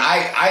going? Cause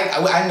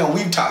I know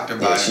we've talked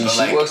about Yeah, it. she But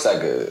like, works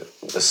like a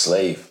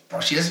slave. bro,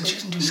 she doesn't do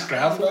nothing,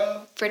 Scrabble?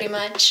 bro. Pretty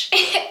much.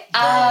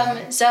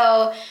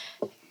 So,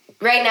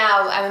 right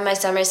now, I'm in my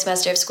summer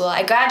semester of school.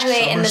 I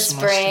graduate in the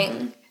Summer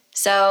spring.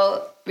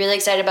 So, really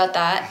excited about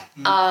that.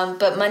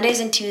 But Mondays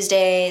and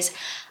Tuesdays,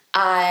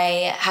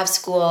 I have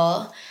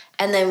school.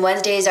 And then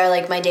Wednesdays are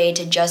like my day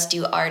to just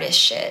do artist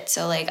shit.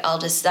 So like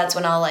that's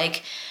when I'll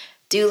like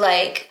do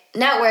like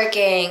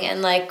networking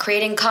and like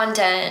creating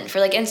content for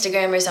like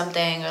Instagram or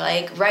something, or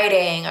like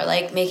writing or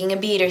like making a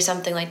beat or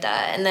something like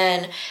that. And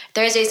then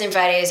Thursdays and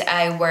Fridays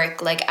I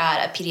work like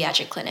at a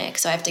pediatric clinic,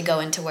 so I have to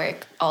go into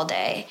work all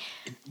day.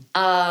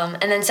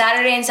 And then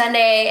Saturday and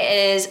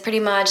Sunday is pretty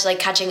much like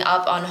catching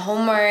up on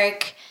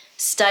homework,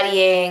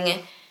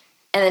 studying,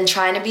 and then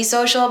trying to be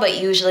social,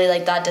 but usually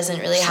like that doesn't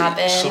really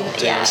happen.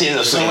 Yeah.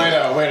 So wait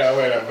up.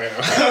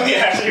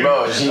 Yeah,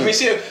 Bro, let me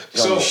see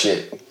it.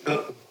 shit.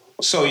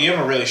 So you have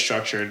a really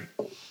structured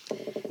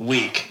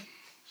week.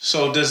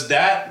 So do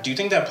you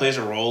think that plays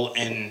a role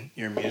in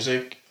your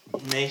music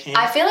making?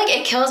 I feel like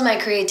it kills my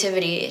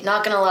creativity,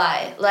 not gonna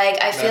lie.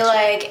 Like, I feel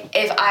like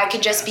if I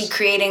could just be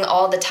creating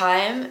all the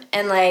time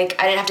and like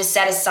I didn't have to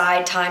set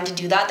aside time to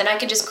do that, then I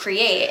could just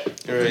create.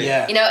 Right.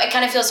 Yeah. You know, it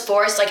kind of feels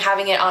forced, like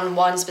having it on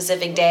one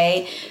specific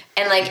day.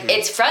 And like,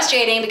 it's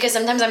frustrating because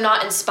sometimes I'm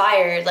not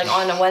inspired, like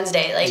on a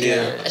Wednesday. Like,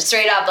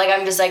 straight up, like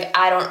I'm just like,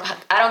 I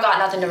don't got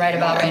nothing to write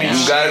about right now.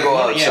 You gotta go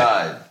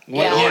outside.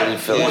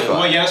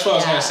 That's what I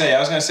was gonna say. I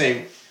was gonna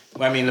say,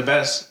 I mean, the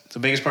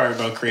biggest part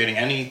about creating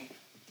any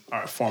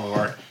art form of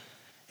art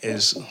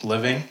is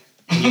living.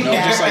 You know,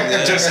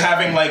 just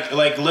having like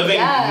living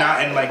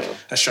not in like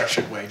a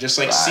structured way, just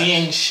like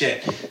seeing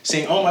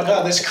oh my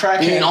god, this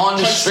crackhead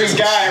punched this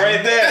guy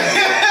right there.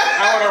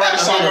 I want to write a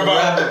song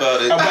about their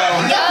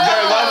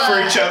love for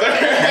each other.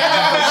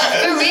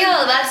 Yeah, for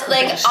real. That's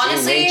like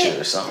honestly,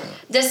 nature or something.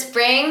 the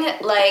spring,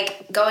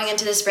 like going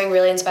into the spring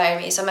really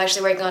inspired me. So I'm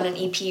actually working on an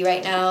EP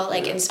right now,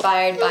 like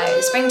inspired by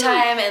the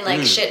springtime and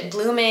like shit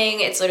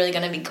blooming. It's literally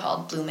gonna be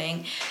called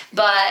Blooming.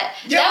 But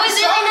that was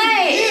really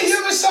nice. Yeah,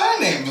 you have a song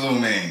named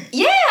Blooming.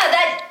 Yeah,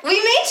 that we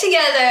made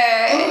together.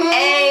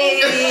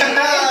 Hey.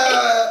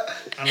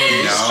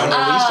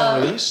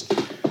 Unreleased.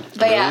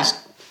 But yeah.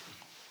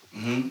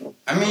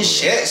 I mean,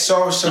 shit.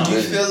 So do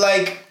you feel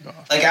like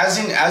as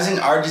an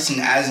artist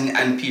and as an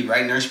NP,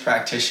 right, nurse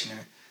practitioner,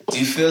 how do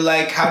you feel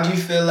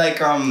like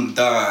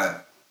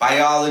the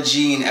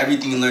biology and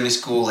everything you learn in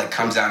school like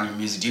comes out in your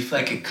music? Do you feel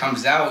like it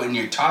comes out in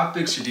your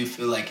topics, or do you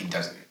feel like it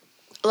doesn't?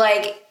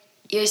 Like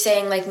you're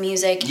saying, like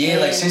music. Yeah,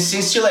 like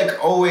since you're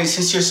like always,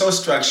 since you're so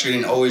structured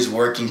and always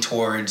working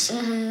towards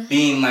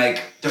being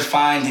like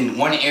defined in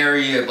one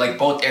area, like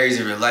both areas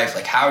of your life,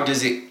 like how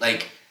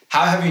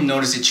have you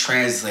noticed it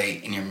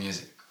translate in your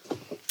music?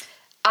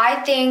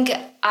 I think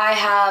I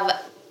have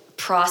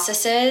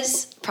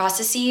processes,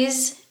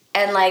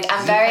 and like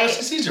I'm very.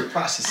 Processes or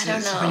processes? I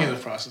don't know. I think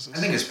it's processes. I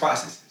think it's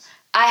processes.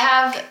 I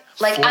have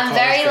like I'm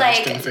very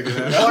like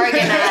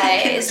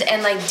organized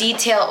and like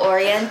detail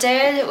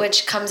oriented,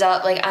 which comes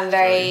out like I'm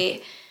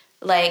very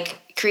like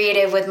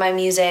creative with my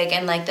music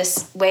and like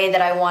this way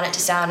that I want it to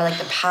sound, or like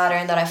the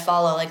pattern that I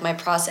follow, like my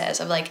process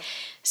of like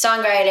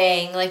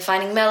songwriting, like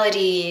finding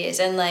melodies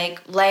and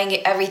like laying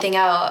everything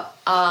out.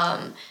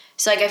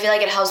 So like I feel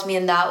like it helps me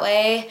in that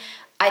way.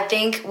 I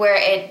think where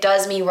it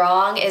does me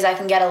wrong is I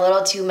can get a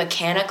little too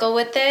mechanical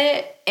with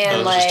it, and I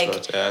was like just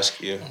about to ask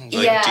you,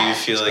 like, do you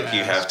feel like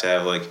you have to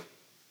have like,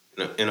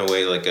 in a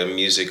way, like a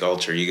music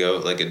alter ego?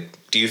 Like,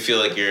 do you feel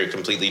like you're a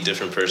completely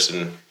different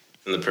person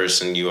than the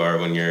person you are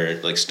when you're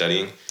like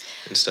studying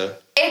and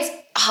stuff? It's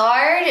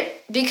hard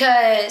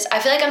because I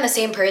feel like I'm the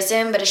same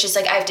person, but it's just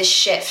like I have to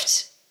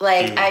shift.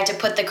 Like I have to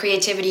put the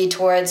creativity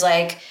towards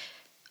like,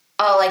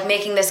 oh, like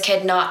making this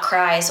kid not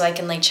cry so I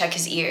can like check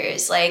his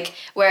ears. Like,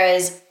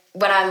 whereas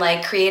when I'm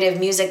like creative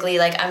musically,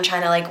 like I'm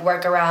trying to like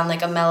work around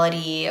like a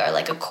melody or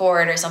like a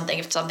chord or something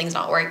if something's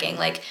not working,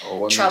 like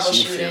what troubleshooting.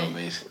 makes you feel,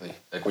 basically?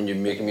 Like when you're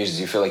making music,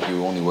 do you feel like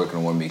you're only working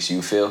on what makes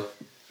you feel?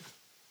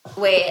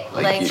 Wait,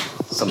 like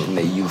something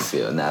that you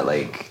feel, not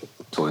like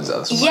towards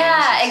us.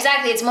 Yeah,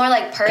 exactly. It's more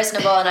like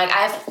personable and like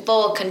I have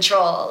full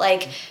control.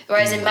 Like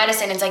whereas in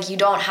medicine, it's like you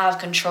don't have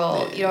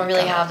control. You don't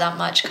really have that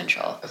much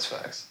control. That's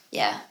facts.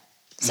 Yeah.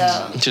 So.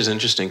 Which is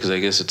interesting because I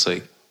guess it's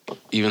like,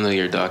 even though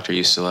you're a doctor,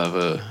 you still have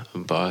a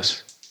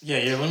boss. Yeah,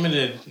 you're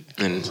limited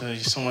to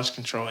so much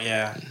control.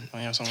 Yeah, you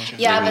have so much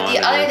control. Yeah, but the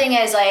other thing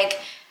is like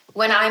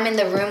when I'm in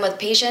the room with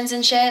patients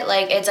and shit,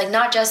 like it's like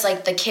not just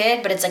like the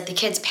kid, but it's like the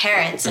kid's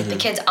parents, like the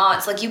kid's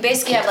aunts. Like you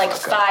basically have like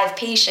 5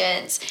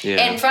 patients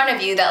in front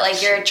of you that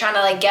like you're trying to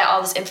like get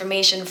all this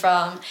information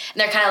from, and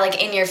they're kind of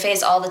like in your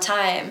face all the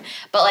time.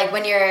 But like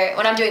when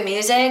I'm doing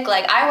music,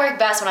 like I work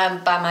best when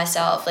I'm by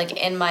myself, like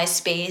in my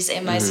space,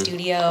 in my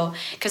studio,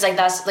 because like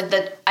that's like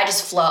I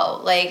just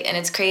flow, like, and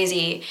it's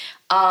crazy.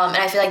 And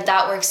I feel like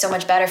that works so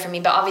much better for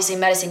me. But obviously in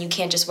medicine, you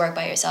can't just work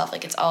by yourself.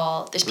 Like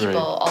there's people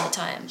all the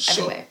time,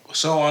 everywhere.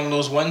 So on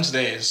those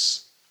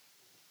Wednesdays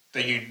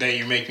that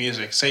you make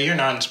music, say you're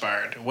not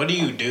inspired, what do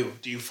you do?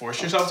 Do you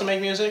force yourself to make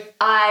music?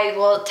 I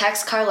will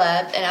text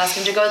Carleb and ask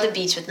him to go to the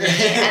beach with me,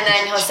 and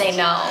then he'll say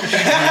no.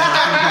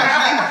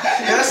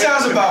 That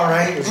sounds about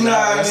right. You know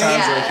what I mean?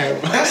 Like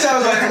him. That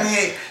sounds like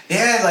me.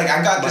 Yeah, like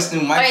I got this new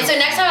mic. Alright, so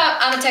next time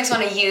I'm gonna text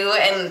one of you,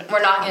 and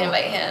we're not gonna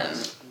invite him.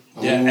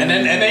 Yeah, and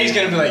then he's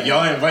gonna be like,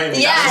 y'all invite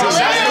me. Yeah,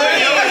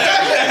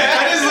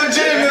 That is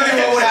legitimately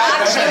what would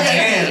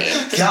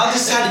happen. Y'all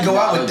decide to go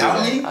out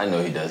without me? I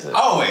know he does it.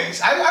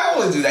 Always. I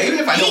always do that, even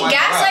if I don't He want to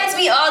go out. gaslights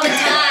me all the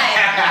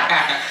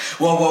time.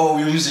 Whoa,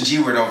 we use the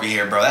G word over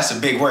here, bro. That's a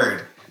big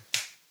word.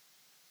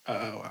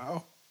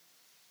 Wow.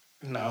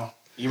 No.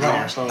 You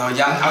right. So No,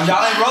 y'all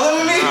ain't rolling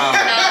with me?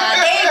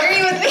 They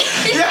agree with me.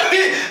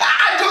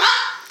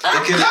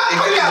 It could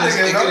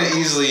have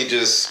easily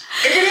just.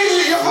 It could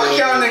easily fuck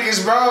y'all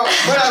niggas, bro.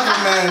 Whatever,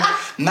 man.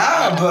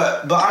 Nah,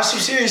 but on some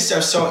serious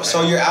stuff.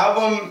 So your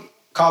album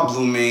called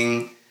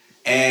Blooming,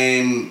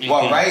 and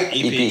what, right?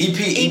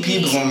 EP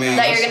Blooming.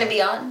 That you're gonna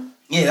be on.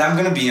 Yeah, that I'm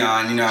gonna be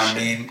on. You know what I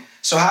mean?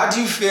 So how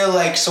do you feel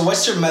like? So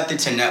what's your method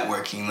to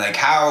networking? Like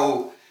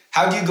how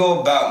do you go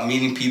about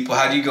meeting people?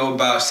 How do you go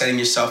about setting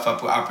yourself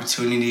up with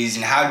opportunities?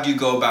 And how do you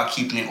go about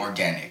keeping it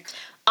organic?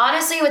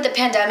 Honestly, with the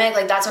pandemic,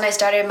 like that's when I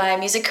started my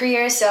music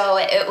career. So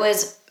it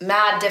was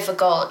mad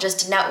difficult just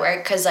to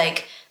network because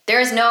like there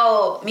was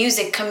no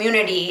music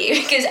community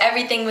because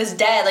everything was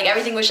dead. Like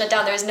everything was shut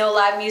down. There was no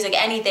live music,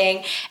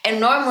 anything. And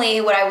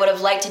normally what I would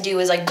have liked to do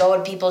is like go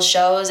to people's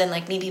shows and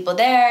like meet people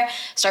there,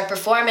 start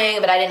performing,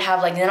 but I didn't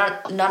have like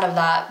none of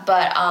that.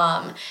 But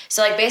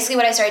so like basically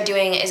what I started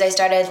doing is I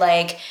started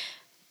like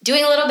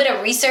doing a little bit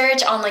of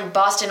research on like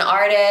Boston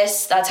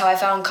artists. That's how I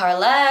found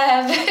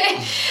Carlev.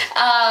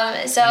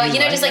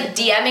 Just like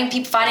DMing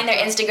people, finding their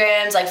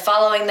Instagrams, like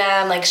following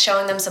them, like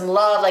showing them some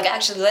love, like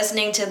actually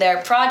listening to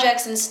their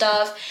projects and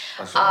stuff.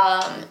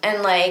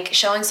 And like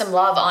showing some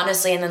love,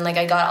 honestly. And then like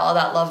I got all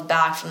that love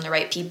back from the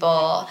right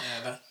people.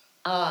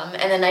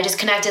 And then I just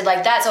connected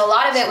like that. So a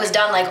lot of it was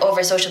done like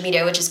over social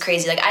media, which is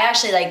crazy. Like I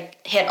actually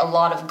like hit a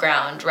lot of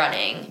ground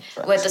running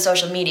with the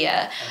social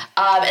media.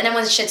 And then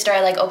when shit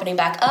started like opening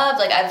back up,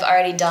 like I've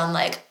already done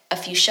like a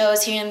few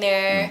shows here and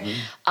there.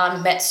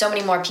 Met so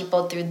many more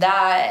people through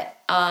that.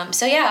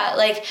 So yeah,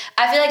 like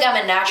I feel like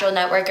I'm a natural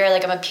networker.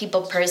 Like I'm a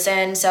people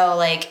person. So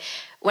like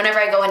whenever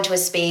I go into a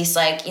space,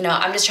 like, you know,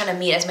 I'm just trying to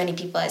meet as many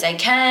people as I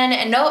can,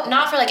 and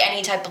not for like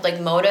any type of like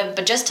motive,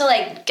 but just to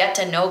like get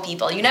to know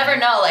people. You never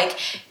know, like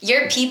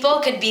your people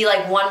could be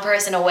like one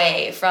person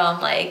away from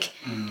like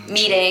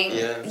meeting.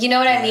 Yeah. You know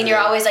what I mean? You're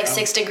always like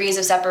 6 degrees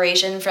of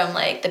separation from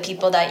like the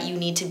people that you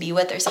need to be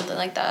with or something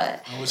like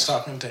that. I was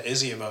talking to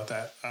Izzy about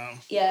that.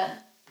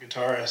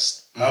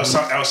 Guitarist. Mm-hmm. I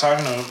was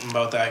talking to him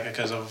about that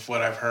because of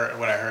what I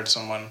heard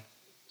someone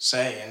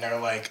say, and they're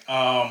like,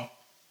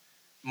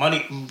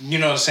 money, you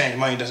know the saying,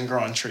 money doesn't grow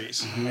on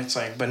trees. It's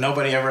like, but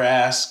nobody ever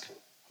asks,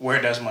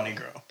 where does money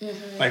grow?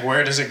 Like,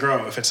 where does it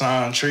grow if it's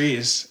not on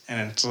trees?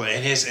 And it's like,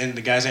 and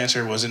the guy's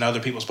answer was in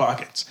other people's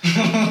pockets.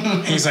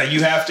 He's like,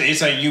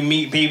 it's like you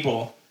meet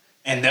people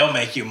and they'll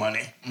make you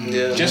money.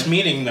 Yeah. Just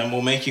meeting them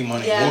will make you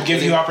money. Yeah. We'll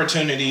give you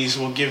opportunities.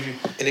 We'll give you...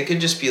 And it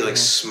could just be like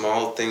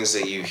small things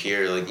that you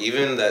hear. Like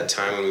even that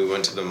time when we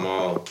went to the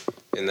mall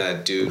and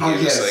that dude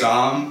gave us like...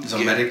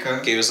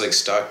 Zomedica? Gave us like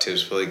stock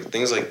tips, but like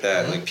things like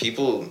that. Like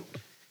people...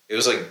 It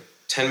was like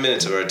 10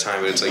 minutes of our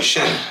time, but it's like,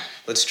 shit,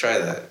 let's try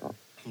that.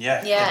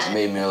 Yeah. It's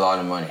made me a lot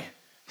of money.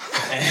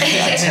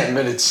 10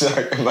 minutes. And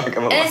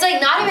it's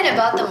like not even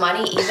about the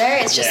money either.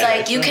 It's just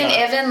like you can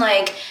even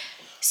like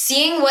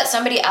seeing what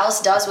somebody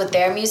else does with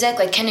their music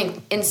like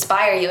can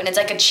inspire you, and it's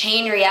like a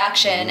chain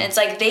reaction. It's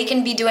like they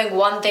can be doing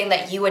one thing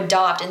that you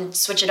adopt and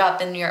switch it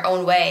up in your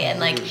own way, and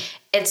like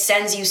it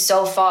sends you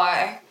so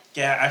far.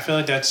 Yeah, I feel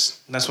like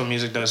that's what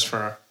music does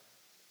for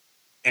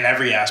in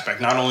every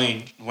aspect, not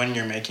only when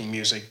you're making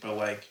music, but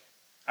like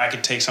I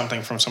could take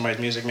something from somebody's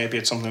music. Maybe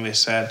it's something they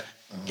said,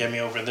 get me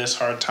over this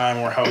hard time,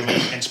 or help me,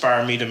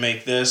 inspire me to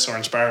make this, or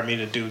inspire me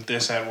to do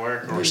this at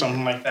work, or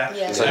something like that.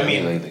 Yeah. I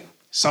mean,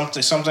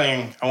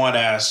 something I want to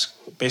ask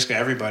basically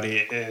everybody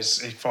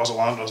is, it falls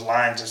along those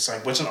lines. It's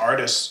like, what's an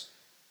artist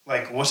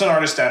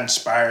that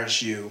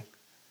inspires you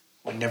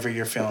whenever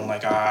you're feeling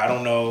like, I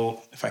don't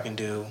know if I can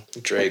do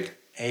Drake.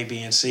 A,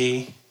 B, and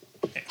C.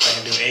 If I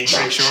can do 8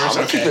 straight shorts,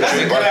 okay.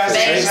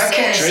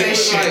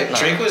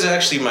 Drake was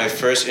actually my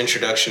first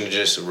introduction to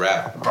just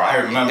rap. Bro, I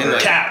remember.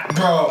 Like, Cap.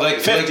 Bro, like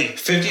 50. Like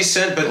 50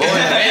 Cent, but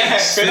then...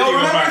 50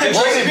 was my Drake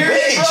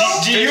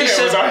G Unit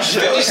was our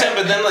shit. 50 Cent,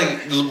 but then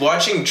like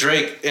watching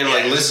Drake and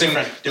like listening...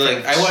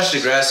 Like I watched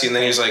Degrassi, and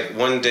then he was like,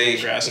 one day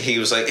he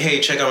was like, hey,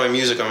 check out my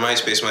music on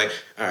MySpace. I'm like,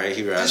 alright,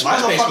 he raps.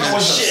 MySpace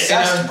was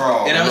obsessed,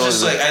 bro. And I was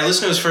just like, I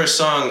listened to his first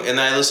song, and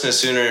then I listened to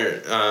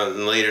Sooner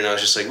than Later, and I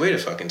was just like, wait a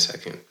fucking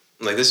second.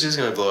 Like, this is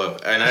gonna blow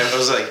up. And I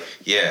was like,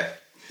 yeah.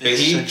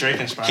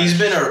 Drake inspired. He's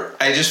been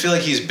I just feel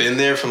like he's been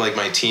there from like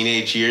my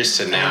teenage years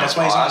to now. That's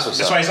why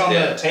he's on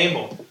the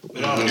table.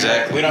 We don't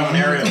have an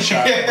aerial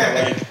shot.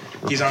 Like,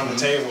 he's on the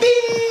table.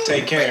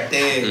 Take care.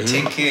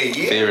 Take care,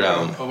 yeah. Favorite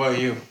album. What about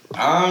you?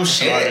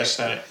 Shit. An artist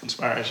that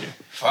inspires you.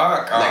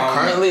 Fuck. Like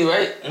currently,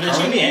 right? It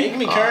can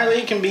be currently.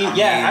 It can be.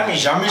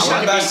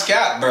 Jean-Michel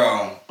Basquiat,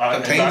 bro.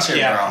 The painter,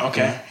 bro.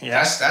 Okay.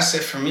 Yeah. That's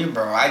it for me,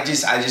 bro. I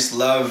just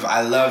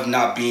love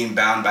not being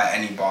bound by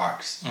any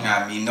box. You know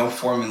what I mean? No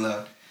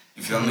formula.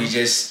 You feel me?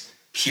 Just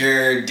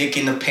pure dick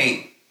in the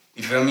paint.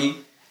 You feel me?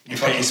 You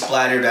fucking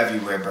splattered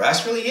everywhere, bro.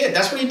 That's really it.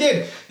 That's what he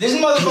did. This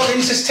motherfucker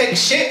used to take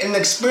shit and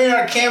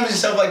experiment on canvas and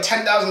stuff like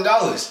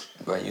 $10,000.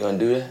 Right, you gonna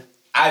do that?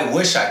 I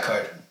wish I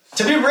could.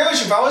 To be real with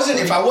you,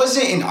 if I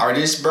wasn't an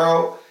artist,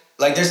 bro,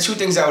 like there's two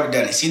things I would have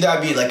done. It's either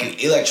I'd be like an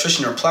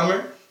electrician or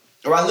plumber,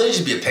 or I'd literally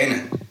just be a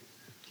painter.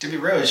 To be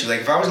real with you,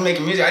 like if I was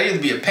making music, I'd either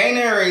be a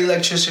painter or an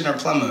electrician or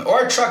plumber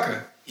or a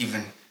trucker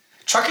even.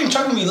 Trucking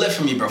be lit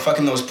for me, bro.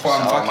 Fucking those poor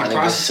fucking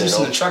prostitutes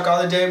in the truck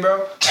all the day,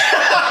 bro.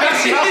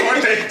 That's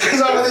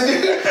all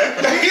they do.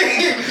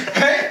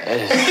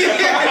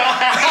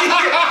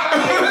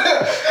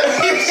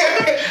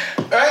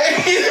 Right?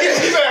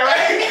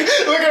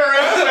 Looking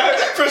around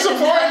for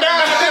support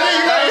now.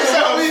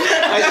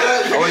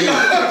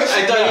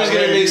 I thought he was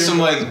gonna make some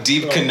like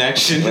deep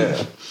connection.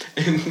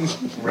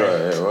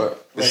 Right, what?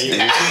 What's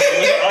an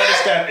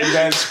artist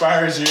that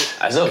inspires you?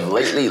 As of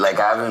lately, like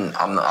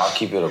I'll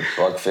keep it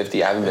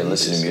 $150. I haven't been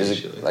listening to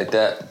music like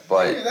that,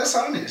 but Yeah, that's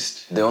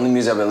honest. the only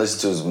music I've been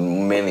listening to is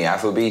mainly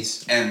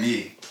Afrobeats. And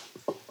me.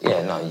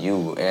 Yeah, not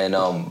you. And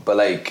but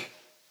like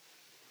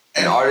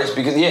an artist,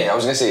 because I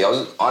was gonna say I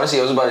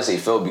was about to say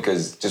Phil,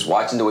 because just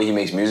watching the way he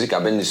makes music,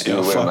 I've been in the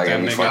studio with him like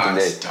every fucking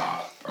day.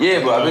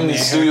 Yeah, but I've been in the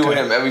studio with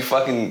him every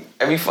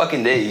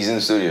fucking day. He's in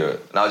the studio,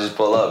 and I'll just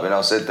pull up and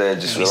I'll sit there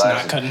and just relax. He's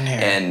not cutting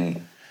hair.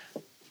 And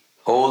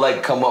he'll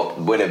like come up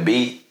with a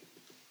beat,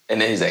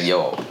 and then he's like,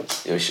 "Yo,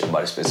 shit, I'm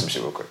about to spit some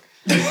shit real quick."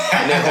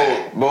 And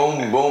then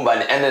boom. By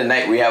the end of the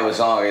night, we have a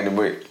song, and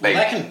we're like,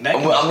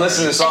 I'm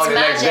listening to the song the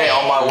next day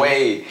on my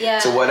way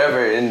to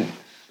whatever, and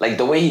like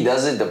the way he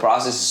does it, the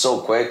process is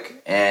so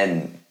quick,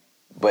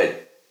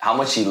 but how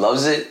much he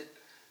loves it.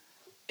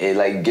 It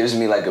like gives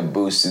me like a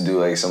boost to do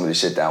like some of the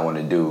shit that I want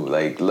to do,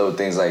 like little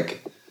things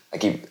like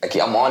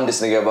I'm on this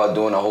nigga about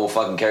doing a whole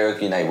fucking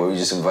karaoke night where we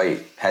just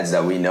invite heads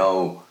that we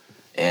know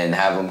and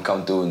have them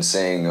come through and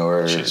sing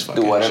or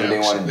do whatever they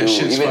want to do.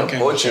 Even a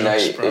poetry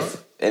night,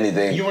 if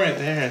anything. You weren't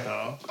there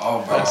though.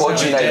 Oh, bro.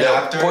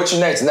 Poetry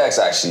night's next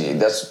actually.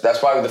 That's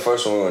probably the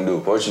first one we're gonna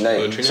do. Poetry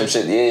night, some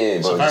shit.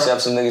 Yeah, bro. Just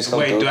have some niggas come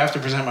through. Wait, do I have to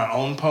present my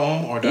own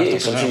poem or do I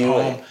have to present a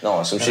poem?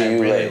 No, some shit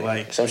you really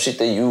like. Some shit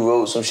that you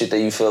wrote. Some shit that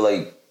you feel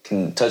like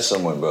can touch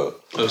someone, bro.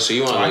 Oh, so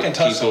you want like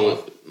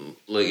people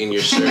like in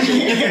your circle?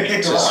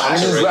 I'm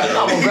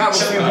gonna grab a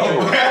few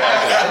people.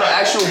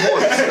 Actual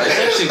poets. That's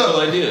actually a cool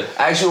idea.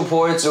 Actual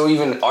poets or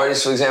even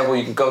artists, for example,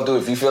 you can come through.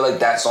 If you feel like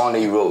that song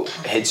that you wrote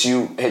hits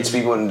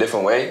people in a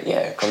different way,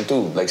 yeah, come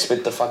through. Like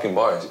spit the fucking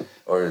bars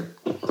or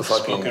the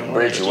fucking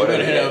bridge or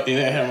whatever. I'm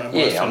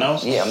definitely.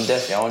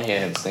 I want to hear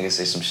him nigga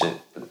say some shit.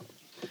 But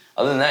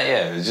other than that,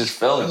 yeah, it's just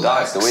Phil and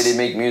Docs. The way they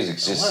make music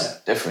is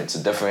just different. It's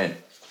a different.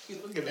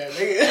 Look at that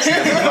nigga.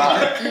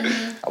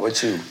 How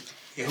about you?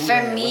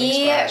 For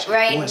me,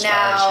 right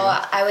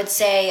now, I would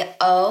say,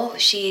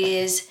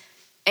 she's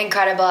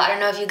incredible. I don't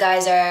know if you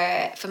guys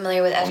are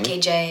familiar with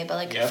FKJ, but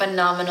like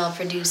phenomenal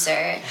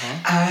producer.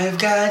 I've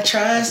got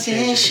trust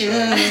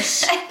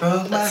issues. That's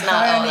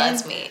not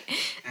that's me.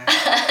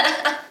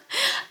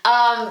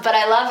 But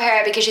I love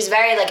her because she's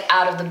very like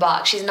out of the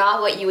box. She's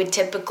not what you would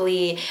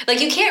typically like.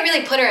 You can't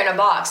really put her in a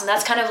box, and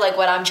that's kind of like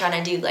what I'm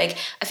trying to do. Like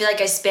I feel like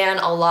I span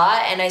a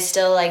lot, and I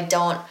still like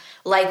don't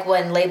like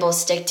when labels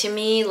stick to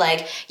me.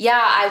 Like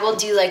I will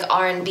do like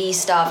R&B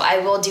stuff. I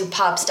will do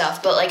pop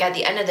stuff, but like at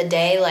the end of the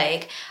day,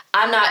 like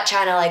I'm not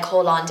trying to like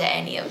hold on to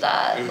any of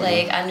that. Mm-hmm.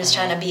 Like I'm just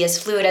trying to be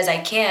as fluid as I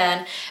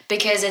can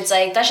because it's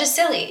like that's just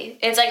silly.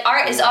 It's like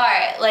art is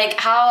art. Like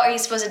how are you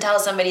supposed to tell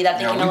somebody that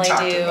they can only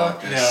do one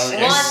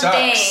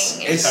thing?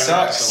 It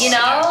sucks. You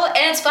know?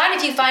 And it's fine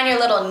if you find your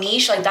little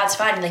niche, like that's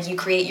fine. Like you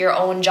create your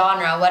own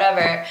genre,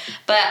 whatever.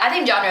 But I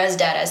think genre is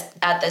dead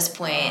at this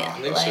point.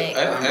 I think so.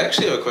 I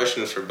actually have a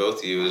question for both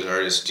of you as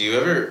artists. Do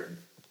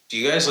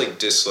you guys like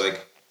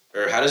dislike,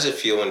 or how does it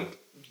feel when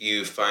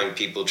you find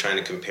people trying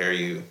to compare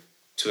you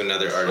to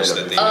another artist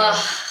that they know?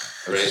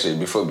 Right?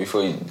 Before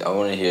you, I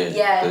want to hear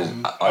the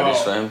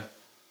artist for him.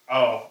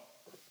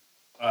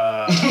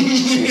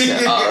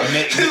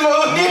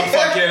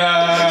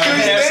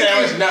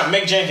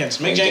 Mick Jenkins.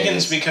 Mick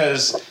Jenkins,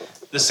 because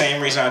the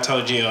same reason I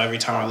told Gio every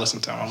time I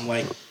listen to him. I'm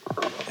like,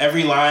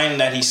 every line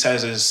that he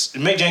says is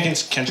Mick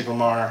Jenkins, Kendrick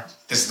Lamar.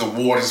 This is the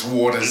waters.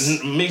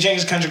 Mick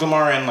Jenkins, Kendrick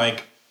Lamar, and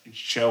like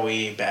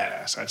Joey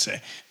Badass, I'd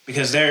say,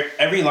 because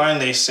every line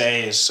they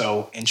say is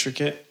so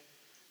intricate.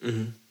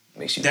 Mm-hmm.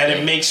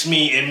 It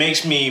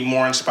makes me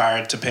more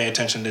inspired to pay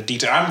attention to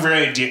detail. I'm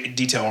very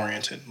detail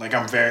oriented. Like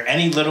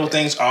any little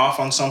thing's off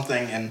on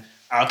something and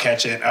I'll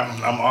catch it.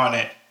 I'm on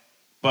it.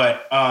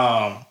 But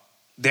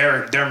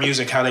their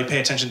music, how they pay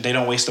attention, they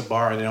don't waste a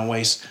bar, they don't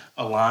waste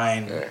a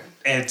line. Yeah.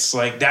 It's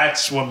like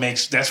that's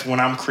when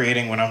I'm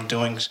creating, when I'm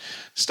doing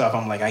stuff,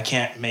 I'm like I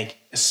can't make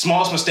the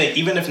smallest mistake,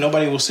 even if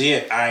nobody will see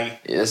it. I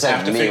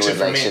have to fix it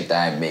for me. Shit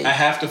that I make. I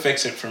have to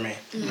fix it for me.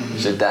 Mm-hmm.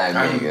 Shit that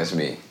I make, that's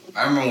me.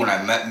 I remember when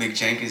I met Mick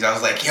Jenkins, I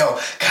was like, yo,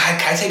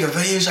 can I take a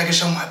video so I can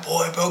show my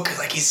boy, bro? Because,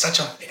 like, he's such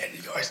a fan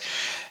of yours.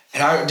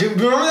 And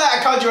remember that?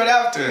 I called you right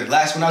after. When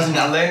I was in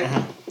LA.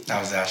 Mm-hmm. That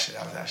was that shit.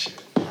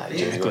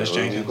 Nicholas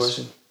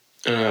Jenkins.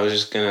 I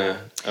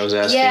was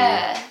asking,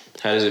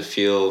 how does it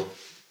feel,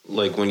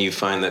 like, when you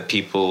find that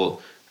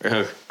people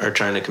are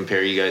trying to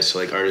compare you guys to,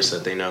 like, artists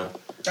that they know?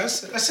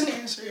 That's an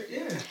answer,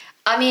 yeah.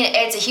 I mean,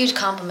 it's a huge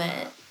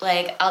compliment.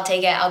 like, I'll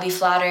take it, I'll be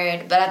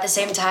flattered. But at the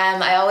same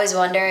time, I always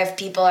wonder if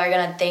people are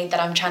gonna think that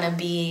I'm trying to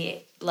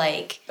be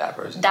like that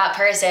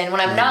person when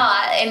I'm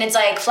not. And it's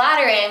like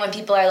flattering when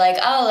people are like,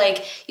 oh,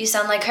 like, you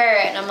sound like her.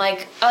 And I'm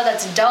like, oh,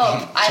 that's dope.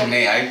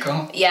 Jhené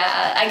Aiko?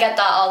 Yeah, I get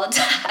that all the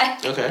time.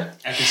 Okay.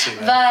 I can see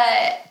that.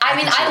 But I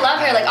mean, I love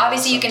her. Like,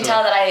 obviously you can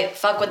tell that I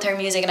fuck with her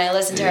music and I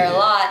listen to her a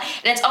lot.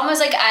 And it's almost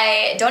like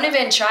I don't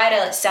even try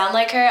to sound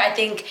like her. I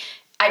think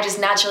I just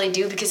naturally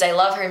do because I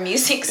love her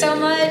music so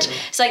much.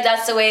 So like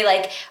that's the way,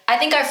 like, I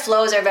think our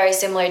flows are very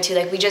similar too.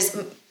 Like we just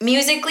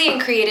musically and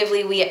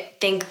creatively we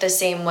think the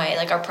same way.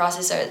 Like our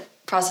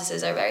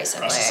processes are very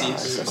similar.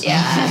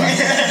 Yeah.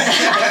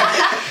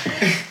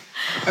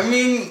 I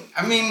mean,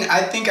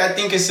 I think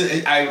it's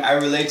I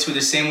relate to it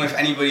the same way if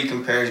anybody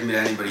compares me to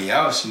anybody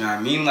else. You know what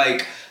I mean?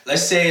 Like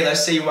let's say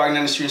you're walking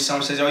down the street and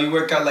someone says, "Oh, you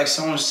work out like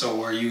so and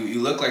so," or you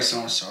look like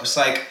so and so. It's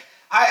like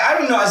I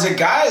don't know, as a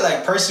guy,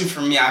 like, personally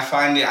for me, I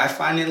find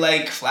it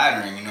like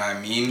flattering, you know what I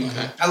mean?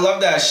 Okay. I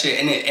love that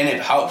shit, and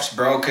it helps,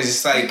 bro, because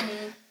it's like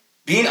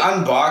being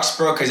unboxed,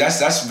 bro, because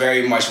that's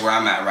very much where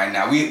I'm at right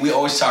now. We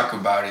always talk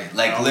about it,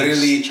 like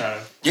literally,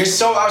 you're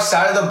so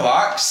outside of the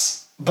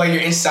box, but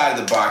you're inside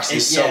of the box.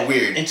 It's so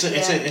weird. It's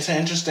an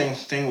interesting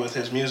thing with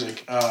his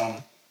music.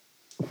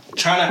 We're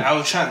trying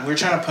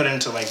to put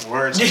into like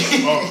words. Like,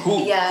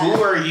 who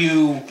are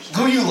you?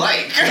 Who you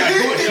like?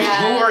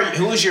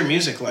 Who is your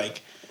music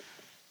like?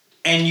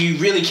 And you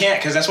really can't,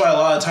 because that's why a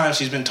lot of times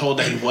he's been told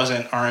that he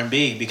wasn't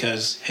R&B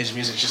because his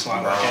music's just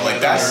not like any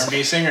other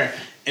R&B singer.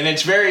 And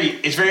it's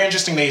very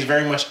interesting that he's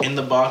very much in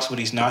the box, but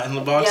he's not in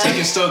the box. He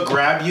can still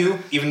grab you,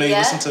 even though you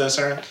listen to a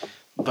certain.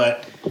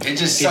 But it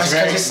just sucks.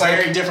 It's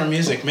very different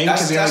music. Maybe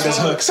because he only does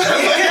hooks. But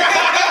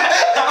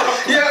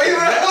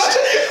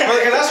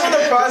that's one of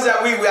the problems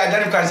that we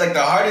identify. It's like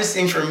the hardest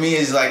thing for me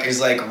is like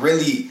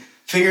really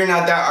figuring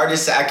out that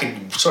artist that I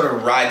could sort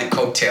of ride the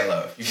coattail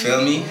of. You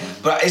feel me?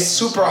 But it's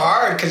super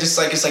hard because it's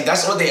like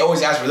that's what they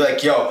always ask for. They're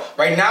like, yo,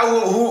 right now,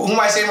 who am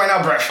I saying right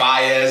now? Brent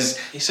Faiyaz.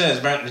 He says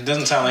Brent. It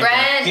doesn't sound like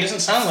Brent. He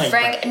doesn't sound like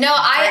Frank. No,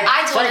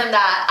 I told him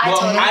that.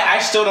 I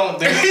still don't.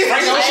 Frank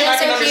Ocean I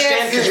can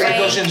understand because Frank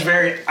Ocean's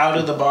very out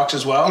of the box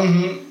as well.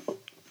 Mm-hmm.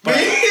 But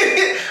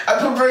I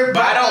don't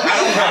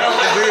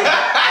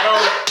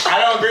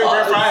agree with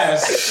Brent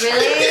Faiyaz.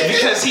 Really?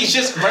 Because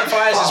Brent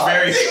Faiyaz is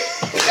very.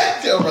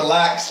 Yo,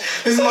 relax.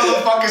 This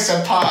motherfucker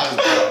said pause,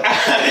 bro.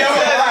 Yo,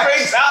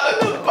 relax. Out of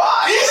the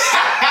box.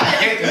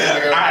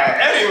 Alright,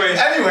 anyway,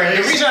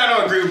 the reason I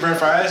don't agree with Brent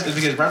Faiyaz is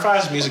because Brent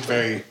Faiyaz's music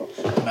very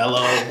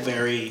mellow,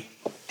 very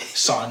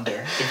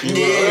sonder, if you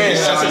will. And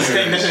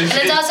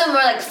it's also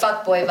more like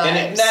fuckboy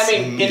vibes. I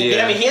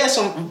mean, he has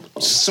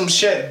some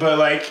shit, but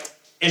like,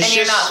 it's and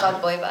you're not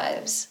fuckboy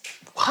vibes.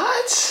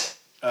 What?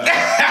 Not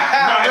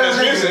in his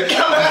music.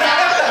 Well,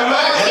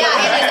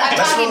 yeah, I'm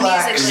talking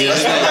musically.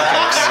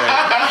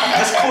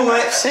 Let's cool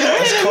it.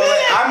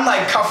 I'm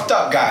like cuffed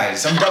up,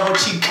 guys. I'm double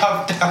cheek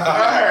cuffed up.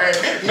 Alright.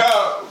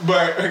 No,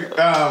 but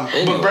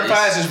Brent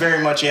Faiyaz is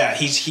very much,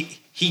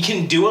 he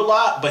can do a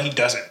lot, but he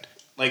doesn't.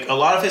 Like, a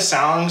lot of his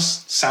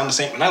songs sound the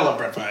same, and I love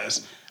Brent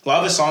Faiyaz. A lot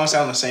of his songs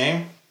sound the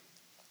same,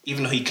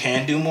 even though he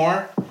can do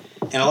more.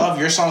 And a lot of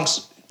your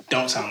songs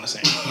don't sound the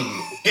same.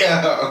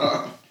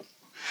 Yeah.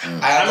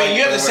 I mean,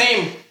 you have the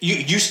same.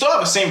 You still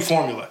have the same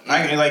formula.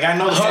 I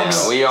know the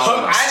formula.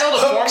 I know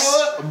the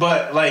formula,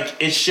 but like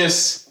it's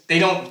just they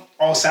don't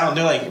all sound.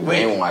 They're like,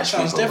 wait, it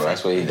sounds different.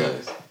 That's what he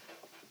does.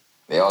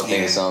 They all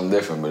think it's something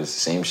different, but it's the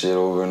same shit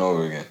over and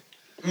over again.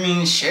 I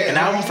mean, shit. An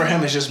album for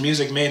him is just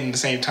music made in the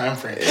same time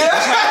frame. That's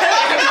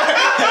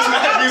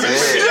not music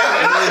for you.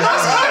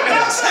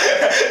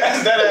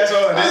 That's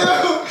all it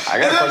is. I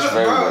got a question for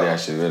everybody.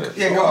 Actually, really.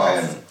 Yeah, go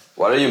ahead.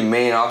 What are your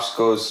main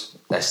obstacles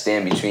that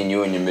stand between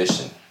you and your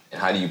mission? And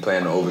how do you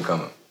plan to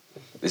overcome it?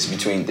 This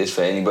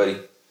for anybody?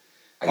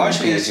 Why don't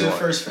you get to the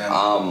first, fam?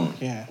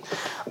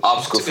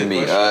 Obstacle for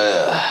me.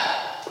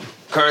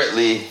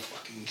 Currently,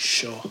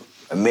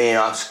 a main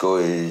obstacle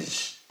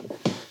is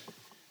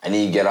I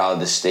need to get out of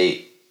the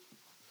state.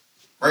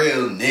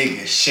 Real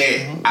nigga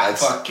shit. I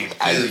fucking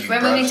feel you, bro.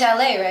 We're moving to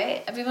LA,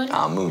 right? Everyone?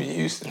 I'm moving to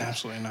Houston.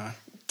 Absolutely not.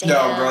 Damn.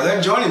 No, bro,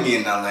 they're joining me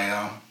in LA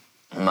though.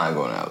 I'm not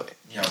going to LA.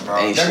 Yo,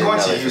 bro, they're going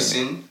to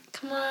Houston.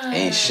 Come on.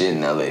 Ain't shit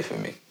in LA for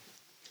me.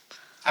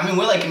 I mean,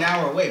 we're like an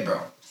hour away, bro.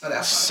 It's not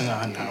that far. It's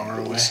not an hour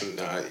away.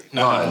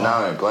 No, an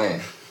hour and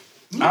playing.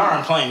 An hour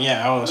and playing,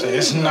 yeah, I would say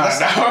it's not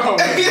an hour away,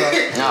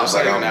 bro. No, it's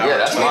like an hour. Yeah,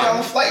 that's my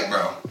flight,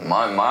 bro.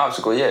 My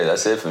obstacle,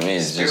 that's it for me.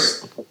 It's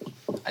just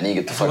I need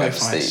to get the fuck out of the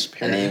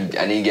state.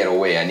 I need to get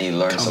away. I need to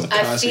learn something.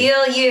 I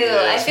feel you.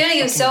 I feel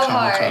you so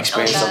hard.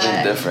 Experience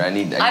something different.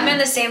 I'm in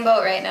the same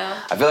boat right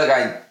now. I feel like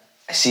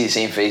I see the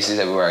same faces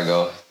everywhere I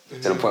go. To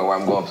the point where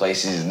I'm going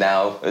places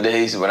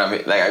nowadays when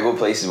I go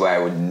places where I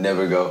would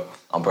never go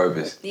on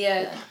purpose.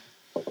 Yeah.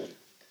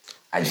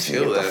 I just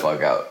feel get the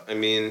fuck out. I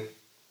mean,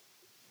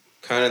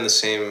 kind of in the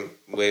same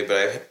way,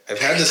 but I've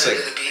had this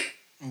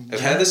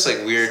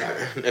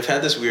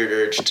weird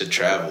urge to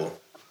travel.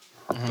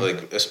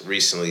 Like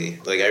recently,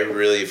 like I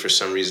really, for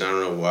some reason, I don't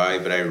know why,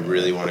 but I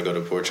really want to go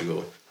to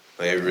Portugal.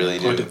 Like I really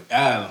do.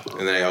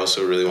 And then I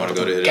also really want to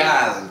go to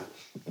Italy.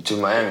 We to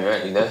Miami,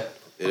 right? You there?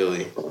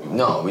 Italy.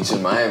 No, we to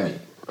Miami,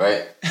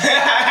 right?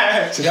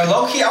 So they're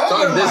low key. I want to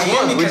go to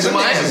Miami because them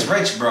niggas is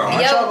rich, bro.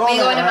 Yo, we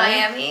going to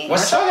Miami?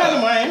 What's Aren't y'all up?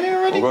 going to Miami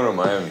already? We're going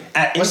to Miami.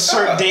 At What's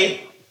insert up?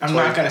 date. I'm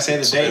not going to say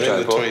the date.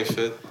 The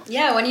 25th.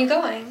 Yeah, when are you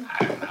going?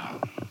 I don't know.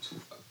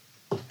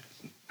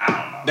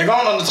 They're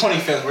going on the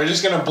 25th. We're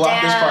just going to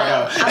block this part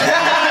out.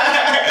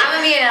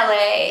 I'm going to be in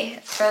LA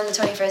from the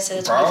 21st to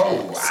the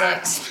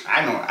 26th.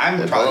 I know.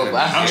 I'm probably.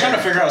 I'm trying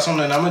to figure out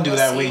something I'm going to do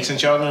that We'll week see.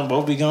 since y'all going to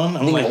both be gone.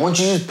 I'm Nigga, like, why don't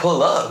you just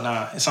pull up?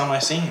 nah, it's on my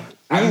scene.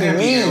 I'm gonna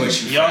be here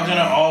with you. Y'all fam.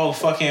 gonna all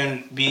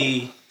fucking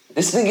be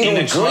This nigga in the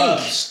don't drink.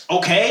 clubs,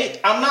 okay?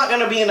 I'm not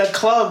gonna be in the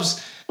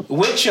clubs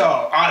with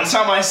y'all. It's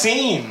on my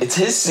scene. It's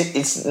his scene.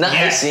 It's not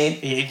his scene.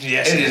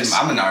 Yes, It is.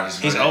 I'm an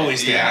artist. He's but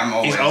always there. Yeah, I'm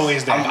always. He's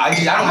always there. I'm I'm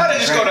about to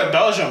just go to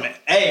Belgium.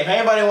 Hey, if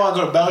anybody want to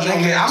go to Belgium,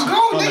 Nigga, I'm going.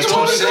 on the Nigga,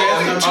 let's 25th, go.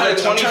 on the I'm trying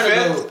to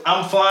 25th,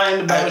 I'm flying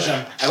to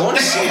Belgium. I want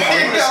to see.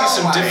 Oh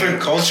some my different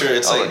culture.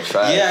 It's Oh, like,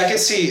 trash. yeah,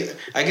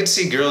 I could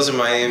see girls in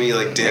Miami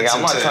like dancing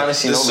I'm not to trying to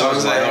see the no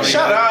songs girls in that I Miami. already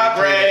Shut know. up,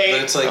 Ray.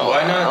 But it's like, No, why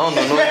I not? don't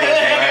know no girls in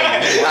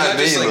Miami. Why not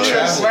just like You're a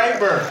travel?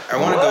 sniper. I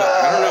want to go.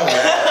 I don't know,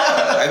 man.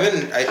 I've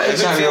been I ain't trying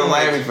to go to feeling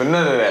Miami like for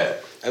none of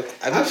that.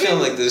 I've been feeling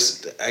like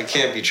this. I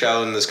can't be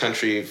traveling this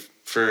country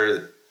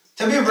for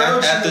To be real,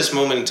 at this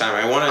moment in time.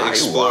 I want to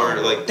explore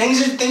like things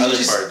are other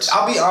just. parts.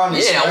 I'll be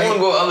honest. Yeah, I want to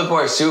go other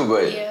parts too,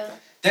 but Yeah.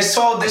 This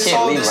can't leave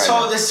right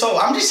now.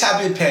 I'm just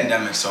happy the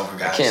pandemic's over,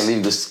 guys. I can't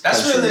leave this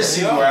That's country.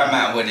 realistically where I'm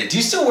at with it. Do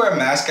you still wear a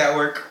mask at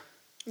work?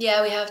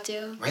 Yeah, we have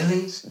to.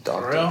 Really?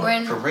 Dog. real? We're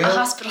in For real? a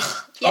hospital.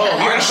 Oh, Yeah.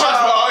 you're in the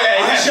hospital. Oh,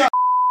 yeah.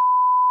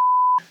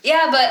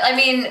 Yeah, but I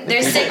mean,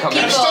 there's sick People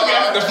people. come Still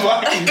got the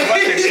fucking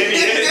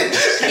idiot.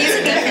 He's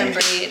a different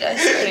breed. I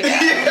swear to God.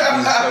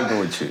 He's fucking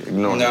with you.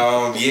 Ignore him.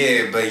 No,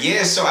 yeah, but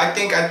yeah. So I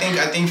think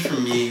for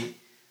me,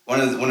 one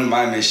of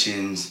my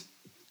missions,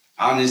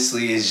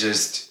 honestly,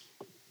 is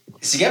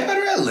to get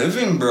better at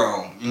living,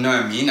 bro. You know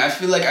what I mean? I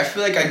feel like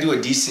I do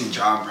a decent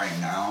job right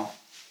now,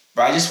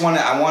 but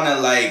I wanna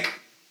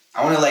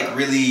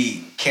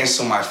really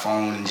cancel my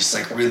phone and just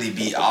like really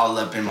be all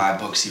up in my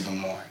books even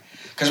more.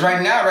 Cause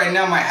right now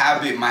my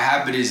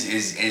habit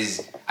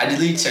is I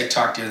deleted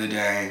TikTok the other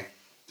day.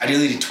 I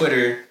deleted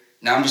Twitter.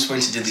 Now I'm just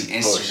waiting to delete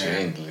Bullshit, Instagram.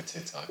 ain't delete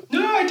TikTok.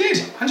 No, I did.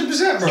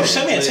 100%, bro. You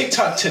sent me a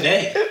TikTok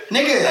today.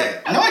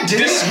 Nigga, no, I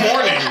didn't. This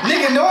morning.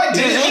 Nigga, no, I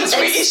didn't.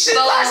 Exposed.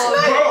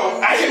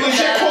 Bro, I can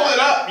legit pull it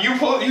up. You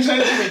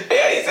sent it to me.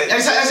 I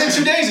said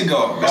 2 days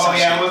ago. Oh,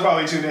 yeah, it was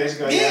probably 2 days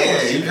ago.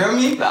 Yeah, you feel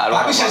me? Nah, I don't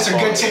I be have saying my some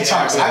good phone.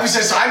 TikToks. I be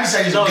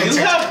saying some No, good you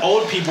TikToks. have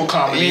old people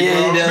comedy, Yeah,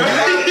 bro. he does.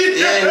 Yeah, he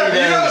You know the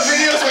does.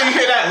 videos where you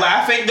hear that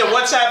laughing, the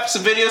WhatsApp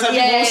videos that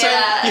Yeah, people send?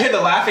 yeah. You hear the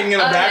laughing in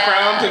the Oh,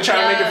 background yeah, to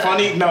try to make it yeah.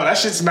 funny? No, that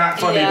shit's not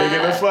funny, Yeah. nigga. The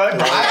fuck? You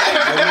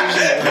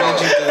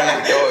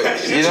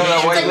know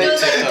that It's white like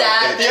those lady? are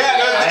dad.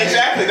 Yeah, no,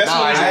 exactly. That's Nah,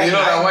 what it is. you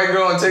know that white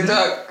girl on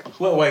TikTok?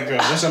 What white girl?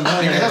 There's a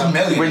million. There's a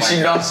million. When she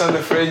white knocks on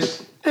the fridge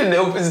and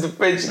opens the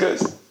fridge, she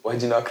goes,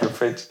 "Why'd you knock on the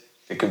fridge?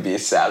 It could be a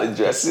salad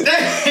dressing."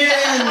 That's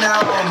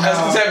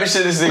the type of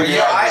shit this nigga Yo,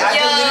 got. I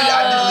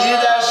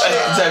deleted that shit.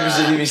 That's the type of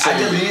shit he be I saying.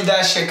 deleted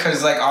that shit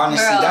because, like,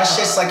 honestly, Bro. that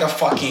shit's like a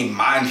fucking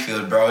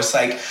minefield, bro. It's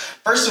like,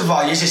 first of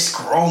all, you're just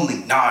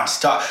scrolling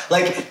nonstop.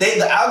 Like,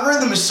 the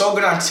algorithm is so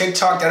good on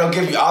TikTok that'll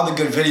give you all the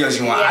good videos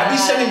you want. I be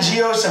Yeah. sending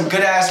Gio some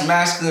good ass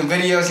masculine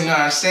videos. You know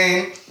what I'm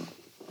saying?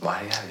 Why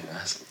do you have your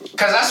mask?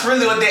 Because that's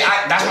really what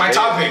that's my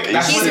topic.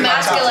 That's He's really my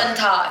masculine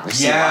topic.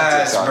 talk.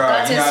 Yes, bro.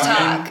 That's you know his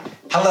what I mean? talk.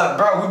 Hello,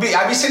 bro. I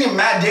be sending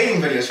mad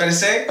dating videos. Trying to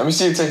say, Let me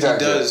see your TikTok.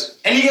 He does.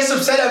 and he gets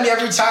upset at me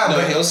every time. No,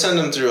 but he'll send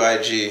them through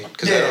IG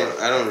because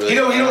I don't really. He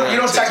don't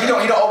have text. He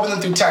TikTok. don't open them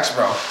through text,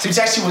 bro. Through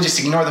text, he will just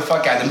ignore the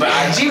fuck out of them. But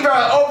IG, bro,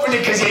 open it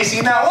because he ain't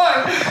seen that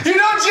one. You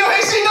know, Gio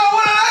ain't seen that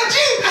one on IG.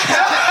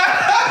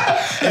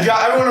 If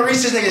y'all ever want to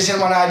reach this nigga, send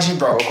him on IG,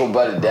 bro. Coco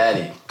Butter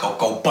Daddy.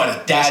 Go, butter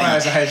That's why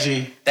daddy. it's a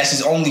IG. That's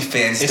his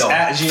OnlyFans, It's though.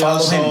 at Gio Follow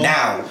Soul. him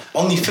now.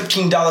 Only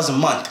 $15 a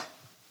month.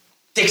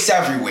 Dicks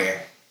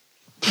everywhere.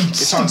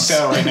 It's on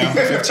sale right now for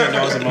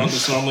 $15 a month.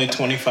 It's normally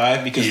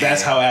 $25 because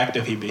that's how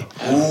active he be.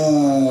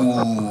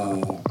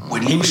 Ooh,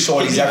 with new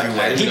shorties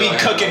everywhere. He be No, I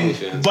have cooking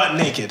OnlyFans. butt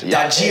naked.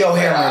 That Gio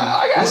Herman.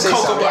 I gotta say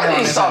Coco something. Butter I on need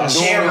to his stop ass.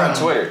 doing me on Sharon.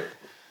 Twitter.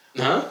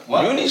 Huh?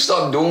 What? You need to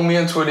stop doing me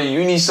on Twitter.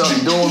 You need to stop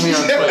doing me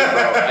on Twitter,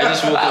 bro. I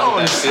just woke I up don't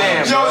with that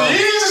understand, feeling. bro. Yo,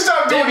 you need to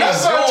stop doing They be that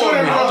on doing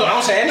Twitter, me. bro. I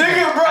don't say anything.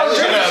 Nigga, bro.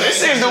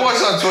 This nigga's the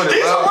worst on Twitter,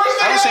 He's the bro. worst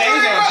I don't nigga say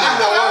anything on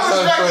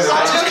Twitter.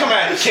 I just I come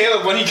at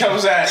Caleb when he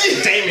comes at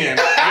Damien.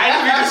 I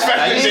be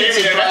respecting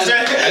Damien. That's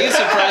it. I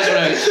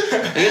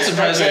get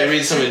surprised when I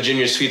read some of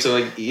Junior's tweets.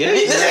 I'm like, yeah.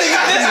 This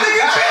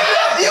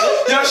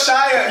nigga, Yo,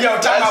 Shia. Yo,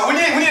 time out. We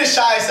need a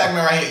Shia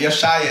segment right here. Yo,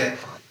 Shia.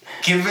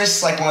 Give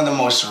us like one of the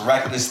most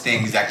reckless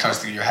things that comes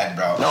through your head,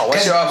 bro. No,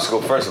 what's your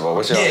obstacle, first of all?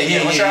 What's your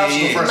obstacle? What's your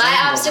obstacle first?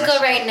 My obstacle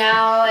right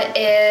now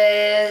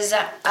is,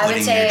 I would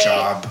Quitting say, your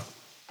job.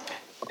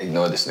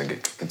 Ignore this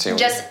nigga. Continue.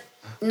 just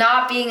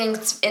not being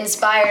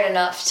inspired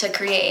enough to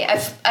create. I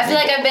feel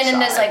like I've been in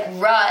this like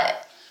rut.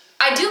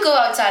 I do go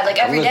outside like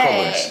every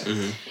day.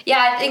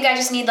 Yeah, I think I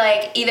just need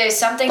like either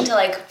something to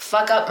like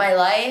fuck up my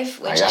life,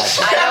 which I like, got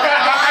you. I don't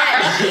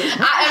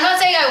want. I'm not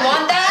saying I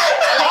want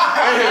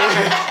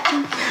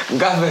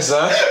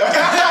Confessor.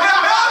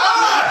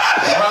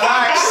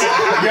 Relax.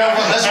 Yo,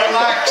 let's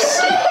relax.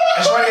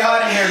 It's already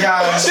hot in here,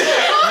 guys.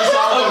 Let's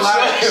all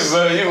relax.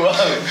 Bro, you wild.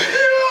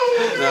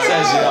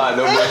 Says you hot,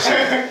 no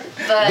bullshit.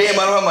 Damn,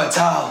 I don't have my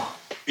towel.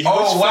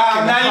 Oh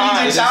wow, now you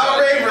need your towel,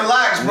 Ray?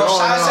 Relax, bro.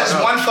 Shai says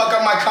one fuck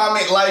up my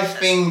comment life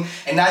thing,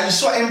 and now you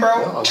sweating,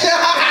 bro. To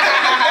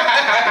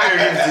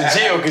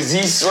Gio, because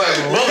he's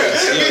sweating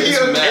bullets.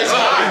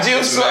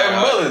 Gio's sweating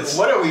bullets.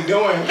 What are we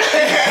doing?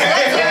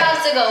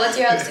 What's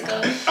your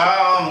obstacle?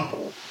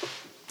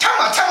 Time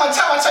out.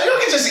 You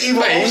don't get just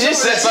evil. Wait, you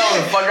just said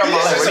something to fuck up my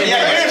life. What do you mean?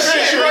 I just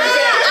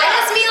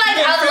mean like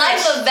a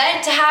life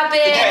event to happen.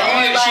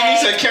 Yeah, she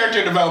needs a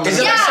character development.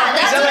 Yeah,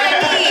 that's what I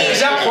mean. Is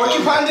that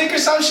porcupine dick or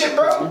some shit,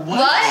 bro?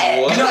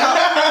 What? You know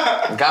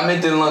how? Got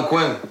in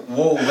Lanquin.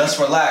 Whoa, let's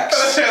relax.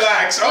 Let's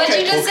relax. Okay. What'd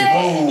you just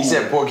say? He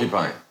said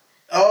porcupine.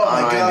 Oh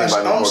my gosh.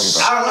 I don't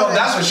know if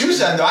that's what you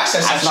said, though. I said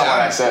some That's shit. not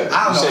what I said.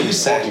 I don't know what you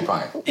said.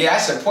 Porcupine. Yeah, I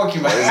said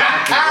porcupine. What does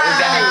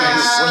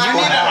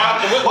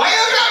that mean? Why you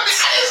got me?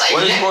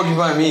 What does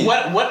porcupine mean?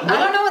 What? I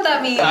don't know what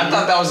that means. I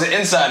thought that was an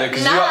insider.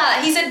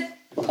 Nah, he said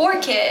poor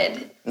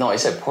kid. No, he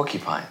said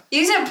porcupine.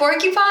 You said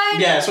porcupine?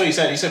 Yeah, that's what he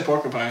said. He said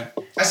porcupine.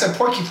 I said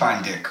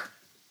porcupine dick.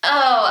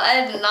 Oh,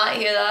 I did not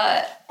hear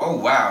that. Oh,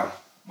 wow.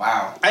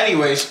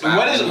 Anyways, Wow.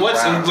 what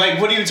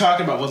are you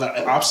talking about with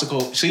an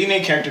obstacle? So you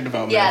need character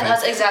development. Yeah,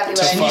 that's exactly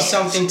what I You need. need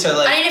something to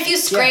like. I need a few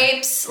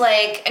scrapes,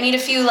 like, I need a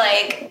few,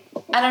 like,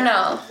 I don't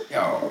know.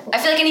 Yo. I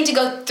feel like I need to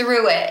go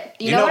through it.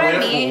 You know what I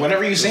mean?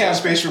 Whatever you say has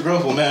space for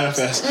growth will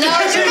manifest. No, do not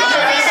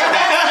manifest.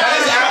 That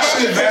is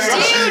actually very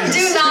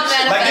true. Do not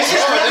Like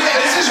manifest.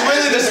 this is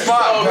really the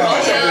spot, bro.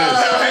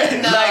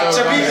 No. Like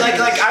to be like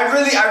I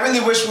really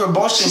wish we were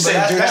bullshitting, but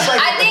that's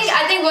like.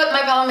 I think what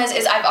my problem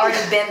is I've already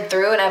been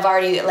through and I've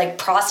already like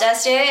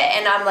processed it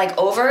and I'm like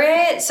over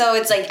it, so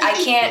it's like I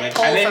can't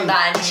pull from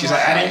that anymore. She's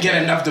like, I didn't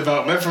get enough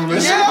development from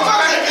this. Yo,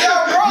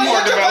 bro, More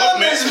your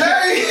development is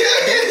development.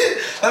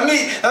 very.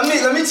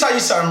 Let me tell you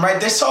something, right?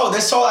 This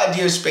whole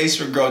idea of space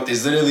for growth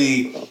is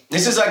literally.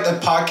 This is like the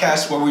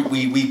podcast where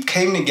we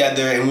came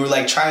together and we were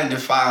like trying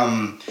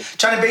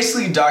to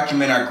basically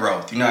document our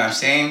growth. You know what I'm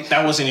saying?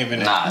 That wasn't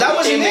even it. That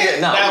wasn't it.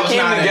 Nah, That we was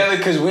came not it. together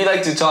because we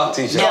like to talk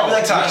to each other. Yeah, we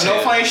like to talk shit.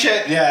 No funny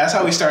shit. Yeah, that's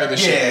how we started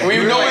this shit. Yeah. We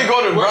know we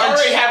go to We're brunch.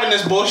 already having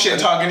this bullshit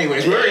talk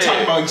anyways. We're already Yeah.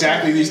 talking about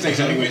exactly these things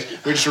anyways.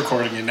 We're just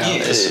recording it now.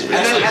 Yeah. This is- And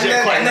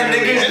then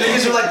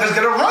niggas were like, let's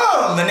get a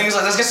rum. The niggas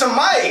were like, let's get some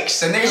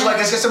mics. And niggas were like,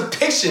 let's get some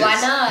pictures. Why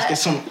not? Get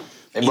some.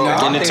 Hey, bro, You know,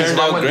 my and it thing is turned if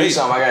I'm out gonna do great.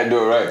 something, I gotta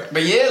do it right.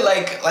 But yeah,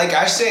 like I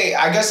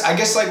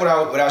guess like what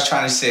I was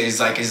trying to say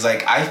is like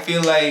I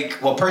feel like,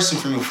 well,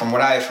 personally for me, from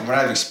what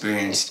I've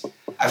experienced,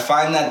 I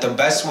find that the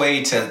best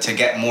way to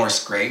get more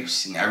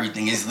scrapes and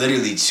everything is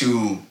literally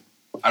to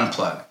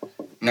unplug.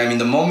 You know what I mean?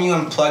 The moment you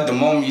unplug, the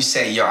moment you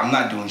say, yo, I'm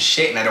not doing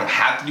shit and I don't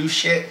have to do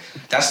shit,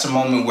 that's the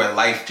moment where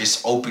life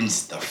just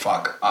opens the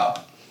fuck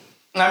up.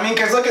 You know what I mean?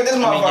 Because look at this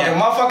motherfucker.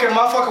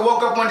 Motherfucker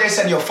woke up one day and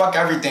said, yo, fuck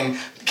everything.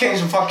 Became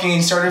some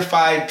fucking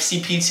certified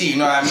CPT, you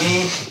know what I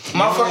mean?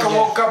 Motherfucker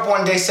woke up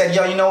one day and said,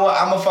 yo, you know what?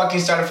 I'm gonna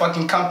fucking start a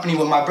fucking company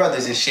with my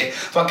brothers and shit.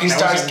 Fucking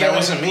start That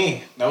wasn't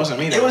me. That wasn't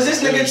me. It was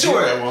this nigga too.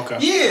 That woke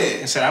up.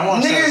 Yeah. And said, I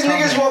want to start a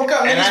Niggas company. woke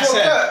up. And I Niggas woke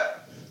said, up.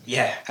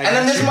 Yeah. And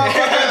then this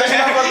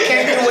motherfucker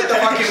came through with the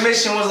fucking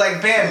mission, was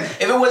like, bam,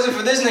 if it wasn't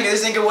for this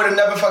nigga would have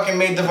never fucking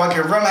made the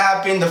fucking room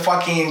happen, the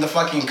fucking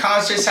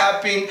concerts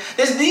happen.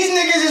 These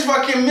niggas is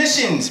fucking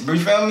missions, bro,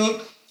 you feel me?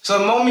 So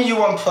the moment you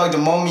unplug, the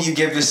moment you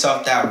give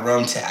yourself that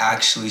room to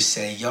actually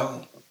say,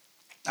 yo,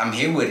 I'm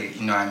here with it,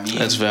 you know what I mean?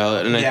 That's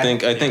valid. And Yeah.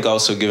 I think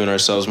also giving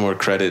ourselves more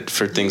credit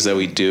for things that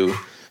we do.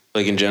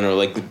 Like in general,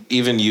 like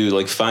even you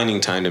like finding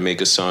time to make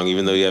a song,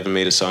 even though you haven't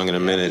made a song in a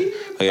minute.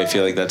 Like I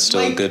feel like that's still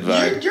a good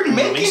vibe. You're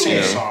making Releasing a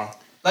it. song.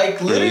 Like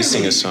literally.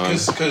 Releasing a song.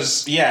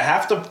 Because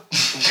half the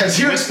Because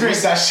you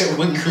experienced that shit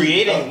with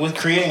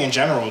creating in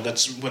general.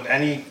 That's with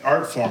any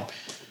art form.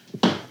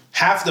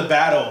 Half the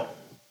battle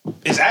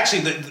is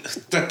actually the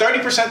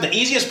 30%. The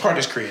easiest part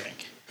is creating.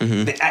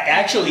 Mm-hmm. The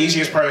actual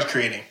easiest part is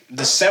creating.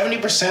 The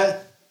 70%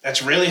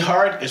 that's really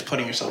hard is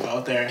putting yourself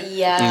out there.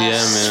 Yeah. Yeah,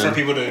 man. For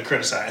people to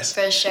criticize.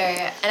 For sure.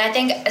 And I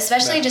think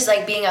especially just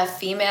like being a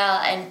female,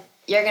 and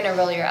you're gonna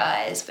roll your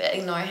eyes, but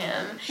ignore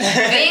him.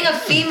 Being a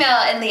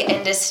female in the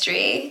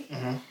industry.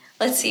 Mm-hmm.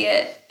 Let's see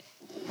it.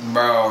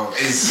 Bro,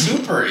 it's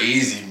super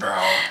easy, bro.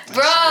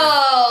 Bro,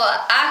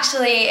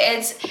 actually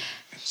it's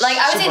like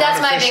I would say Super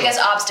that's my artificial. biggest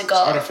obstacle.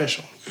 It's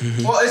artificial.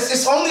 Well,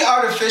 it's only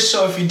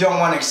artificial if you don't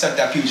want to accept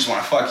that people just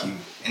want to fuck you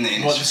in the Well,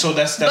 industry. so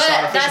that's the But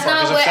artificial that's part.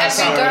 not 'cause if what that's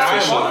every not girl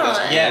artificial, wants.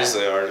 yeah. That's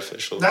the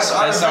artificial. That's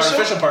That's the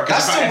artificial part.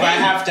 Because That's if the I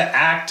win. have to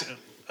act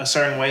a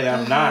certain way that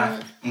I'm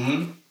not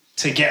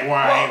to get where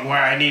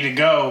I need to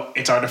go,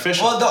 it's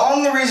artificial. Well, the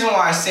only reason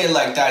why I say it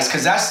like that is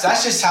because that's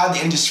just how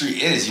the industry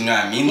is. You know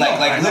what I mean? Like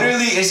I know.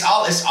 literally, it's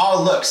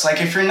all looks.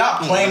 Like if you're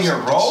not playing your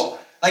role,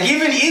 like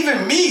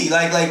even me,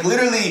 like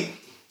literally,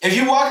 if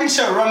you walk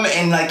into a room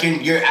and like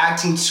you're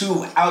acting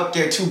too out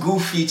there, too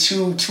goofy,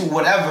 too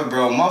whatever,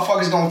 bro,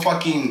 motherfuckers gonna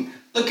fucking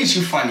look at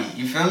you funny.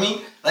 You feel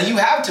me? Like you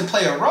have to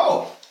play a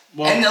role.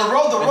 Well, And the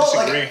role, I like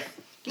disagree.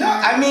 No,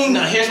 I mean...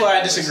 No, here's why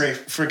I disagree.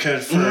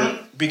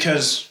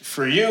 Because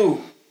for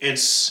you,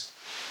 it's...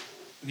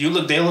 They'll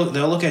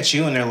look at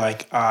you and they're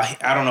like,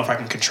 I don't know if I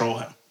can control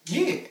him.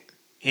 Yeah.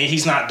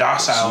 He's not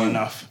docile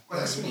enough. Well,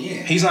 that's me,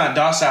 yeah. He's not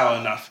docile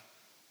enough.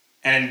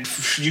 And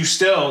you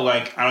still,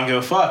 like, I don't give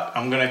a fuck.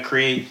 I'm going to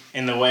create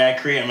in the way I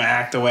create. I'm going to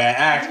act the way I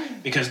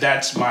act because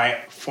that's my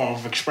form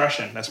of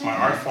expression. That's my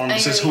art form.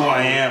 This is who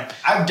I am.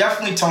 I've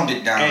definitely toned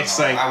it down. It's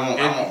like, I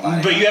won't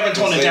lie. But you haven't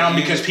toned it down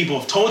because people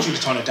have told you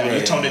to tone it down.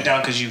 You toned it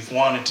down because you've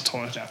wanted to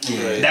tone it down.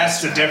 Yeah,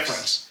 that's the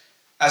difference.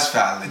 That's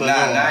valid. But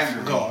I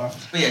agree. Go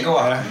off. But yeah, go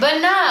off.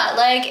 But nah,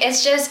 like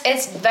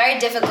it's very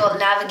difficult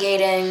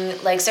navigating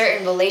like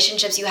certain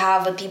relationships you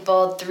have with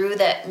people through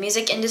the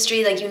music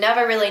industry. Like you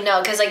never really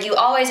know because like you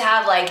always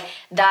have like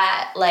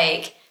that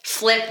like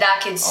flip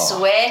that could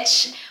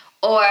switch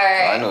or.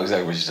 I know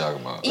exactly what you're talking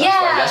about.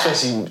 That's why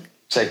she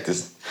checked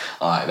this.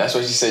 Alright, that's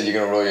why she said you're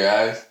gonna roll your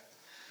eyes.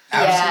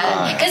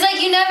 Yeah, because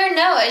like you never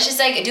know. It's just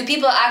like, do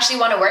people actually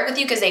want to work with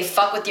you because they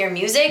fuck with your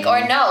music,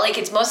 or no? Like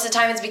it's most of the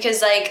time it's because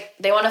like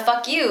they want to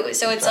fuck you.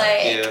 So it's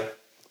like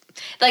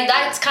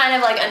that's kind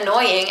of like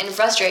annoying and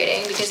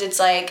frustrating because it's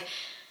like.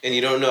 And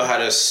you don't know how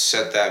to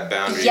set that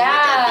boundary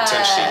without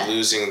potentially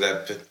losing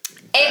that.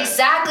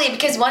 Exactly,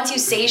 because once you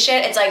say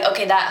shit, it's like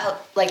okay, that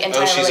like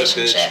entire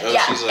relationship.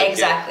 She's like,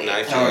 exactly. Yeah,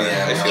 I feel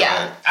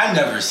that. I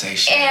never say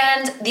shit.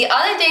 And the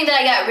other thing that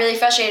I got really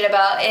frustrated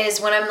about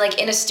is when I'm like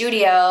in a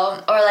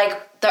studio or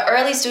like the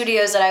early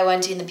studios that I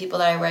went to and the people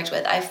that I worked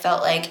with, I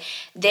felt like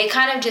they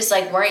kind of just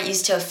like weren't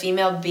used to a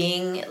female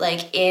being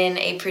like in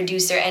a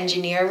producer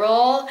engineer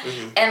role.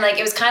 And like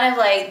it was kind of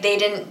like they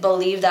didn't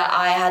believe that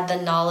I had the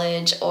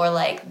knowledge or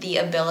like the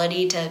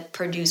ability to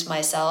produce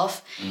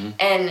myself.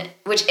 And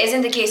which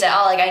isn't the case at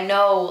all. Like I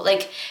know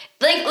like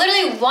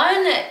literally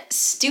one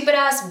stupid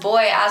ass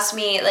boy asked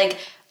me like,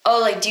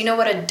 oh, like do you know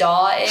what a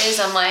DAW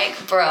is? I'm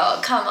like, bro,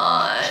 come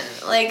on.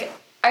 Like,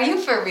 are you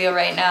for real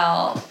right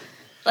now?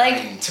 Like,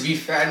 I mean, to be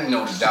fair, I didn't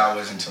know what DAW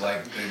was until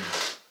like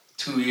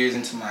 2 years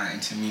into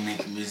me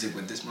making music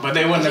with this. But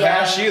they wouldn't have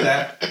asked you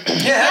that.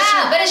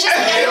 Yeah, but it's just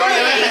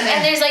annoying.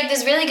 And there's like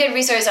this really good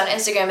resource on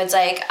Instagram. It's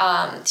like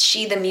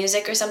She the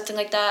Music or something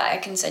like that. I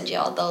can send you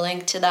all the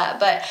link to that.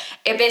 But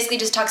it basically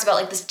just talks about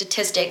like the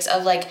statistics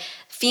of like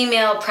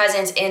female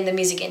presence in the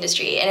music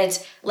industry, and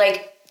it's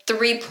like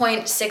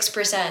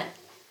 3.6%.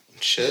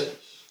 Shit.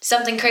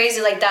 Something crazy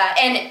like that,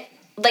 and.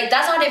 Like,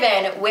 that's not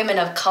even women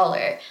of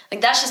color.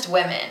 Like, that's just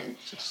women.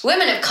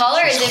 Women of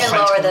color is even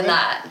lower than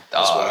that.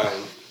 That's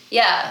wild.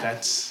 Yeah.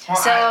 That's...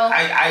 So,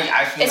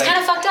 I feel it's like, kind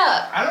of fucked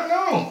up. I don't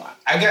know.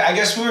 I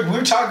guess we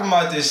were talking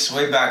about this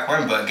way back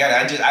when, but again,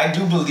 I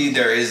do believe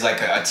there is like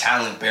a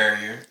talent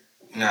barrier,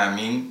 you know what I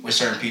mean, with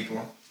certain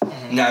people.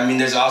 You know what I mean?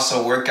 There's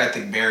also a work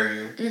ethic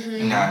barrier,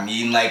 you know what I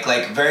mean? Like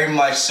very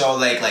much so,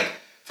 like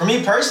for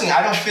me personally,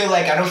 I don't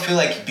feel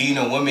like being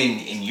a woman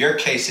in your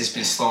case has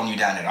been slowing you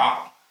down at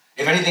all.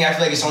 If anything, I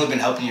feel like it's only been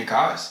helping your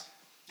cause.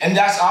 And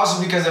that's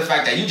also because of the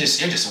fact that you're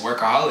just a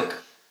workaholic.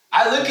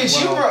 I look at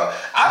you, bro.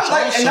 I'm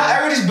like, also, and not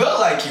everybody's built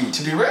like you,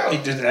 to be real. I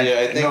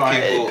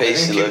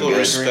think people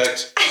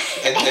respect.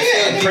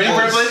 Pretty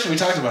privilege? We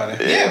talked about it.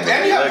 Yeah,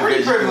 and you have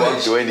pretty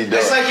privilege.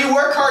 It's like you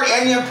work hard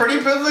and you have pretty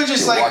privilege.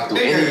 It's like, I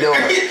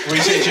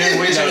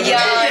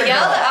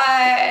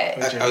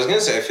was gonna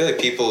say, I feel like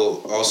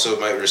people also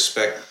might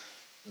respect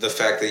the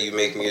fact that you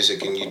make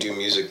music and you do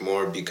music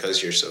more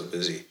because you're so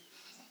busy.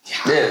 Yeah,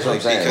 that's what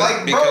I'm saying.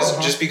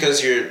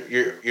 Because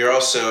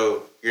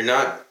you're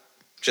not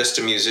just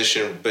a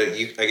musician, but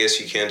I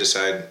guess you can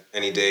decide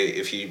any day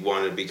if you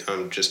want to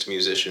become just a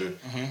musician.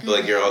 But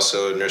like you're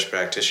also a nurse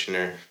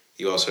practitioner.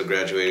 You also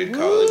graduated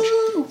college.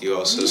 You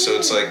also so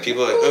it's like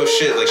people are like, oh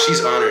shit, like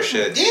she's on her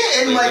shit.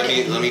 Yeah, and like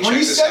let me when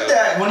you said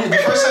that, the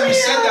first time you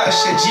said that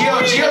shit,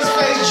 Gio's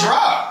face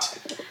dropped.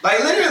 Like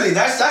literally,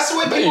 that's the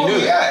way people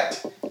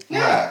react.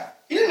 Yeah.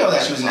 You didn't know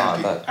that she was an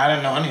MP. I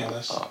didn't know any of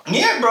this.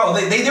 Yeah, bro.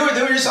 They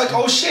were just like,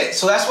 oh shit.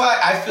 So that's why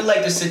I feel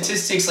like the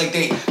statistics, like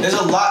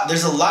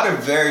there's a lot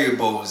of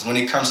variables when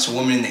it comes to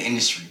women in the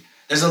industry.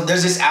 There's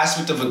this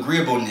aspect of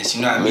agreeableness,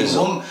 you know what I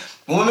mean?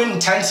 Women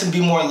tend to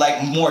be more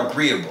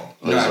agreeable.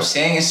 You know what I'm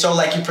saying? And so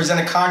like you present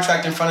a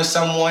contract in front of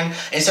someone,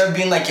 instead of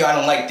being like, yo, I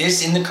don't like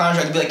this in the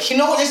contract, you'd be like, you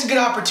know what, there's a good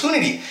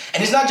opportunity.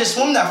 And it's not just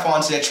women that fall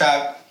into that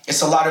trap.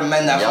 It's a lot of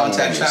men that fall into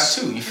that trap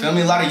too. You feel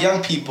me? A lot of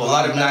young people, a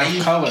lot of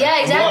naive color.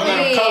 Yeah, exactly. A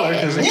lot of color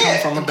because they come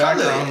from a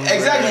background.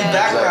 Exactly,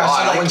 background.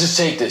 Like, so I want to just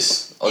take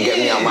this or get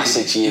me out my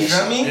 6 years. You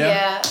feel me?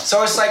 Yeah.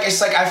 So it's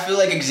like I feel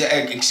like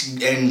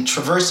and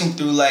traversing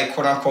through like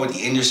quote unquote the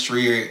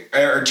industry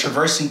or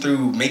traversing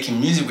through making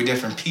music with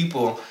different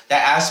people,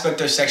 that aspect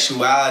of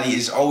sexuality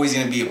is always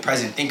going to be a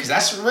present thing because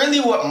that's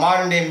really what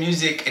modern day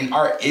music and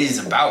art is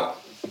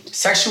about.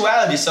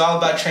 Sexuality is all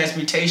about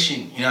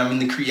transmutation. You know what I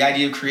mean? The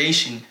idea of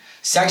creation.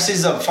 Sex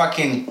is a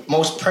fucking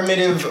most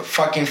primitive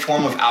fucking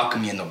form of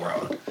alchemy in the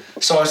world.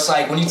 So it's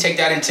like when you take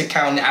that into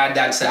account and add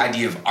that to the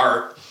idea of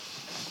art,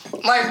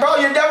 Like, bro,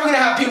 you're definitely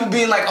gonna have people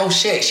being like, oh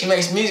shit, she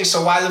makes music,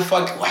 so why the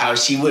fuck, how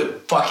she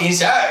would fucking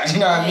say, you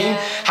know what I mean?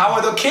 How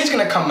are the kids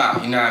gonna come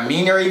out, you know what I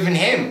mean? Or even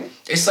him.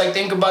 It's like,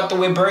 think about the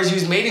way birds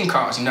use mating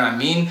calls, you know what I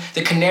mean?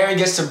 The canary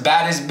gets the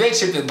baddest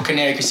bitch if the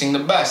canary can sing the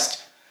best.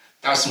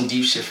 That was some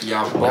deep shit for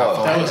y'all.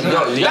 That was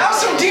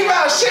some deep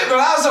ass shit, bro.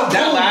 That was some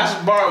That last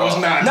bar was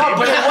not no,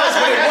 deep. but it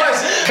was.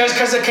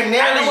 Cause the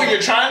canary. I know what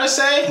you're trying to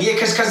say. Yeah,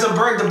 cause the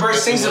bird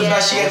sings the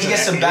best. He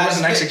gets the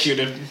best. It wasn't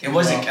executed. It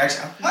wasn't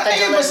executed. But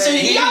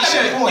see, you got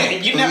that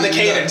point. You didn't have the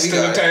cadence to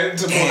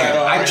pull that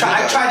off. I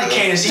tried the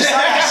cadence. You saw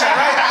that shit,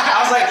 right?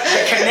 I was like,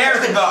 the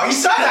canary bell. You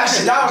saw that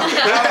shit.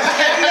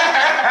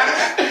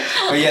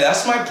 But yeah,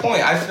 that's my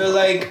point. I feel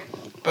like.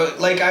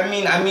 But like I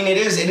mean it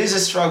is a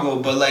struggle,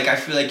 but like I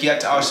feel like you have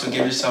to also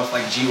give yourself,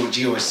 like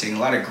Gio was saying, a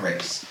lot of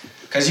grace.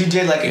 Cause you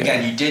did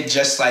you did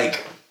just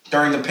like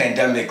during the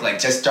pandemic, like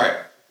just start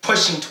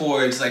pushing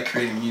towards like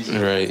creating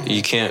music. Right.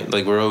 You can't,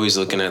 like, we're always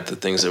looking at the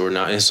things that we're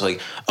not. It's like,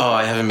 oh,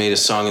 I haven't made a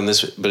song in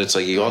this, but it's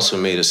like you also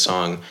made a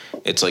song.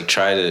 It's like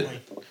try to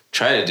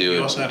do it.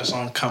 You also had a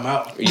song come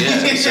out. Yeah,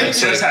 so it's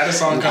just had a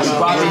song come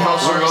out.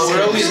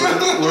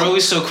 We're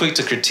always so quick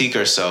to critique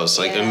ourselves,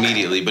 like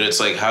immediately. But it's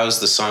like, how's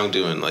the song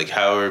doing? Like,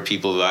 how are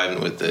people vibing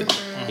with it?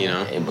 You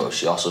know. Hey, bro,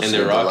 she also saved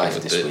her life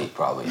this week,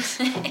 probably.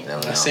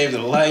 I saved her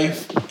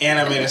life, and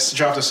I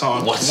dropped a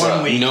song What's one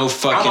up? week. No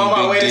fucking big deal. I'm on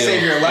my way to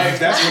save your life.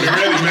 That's what it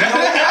really meant.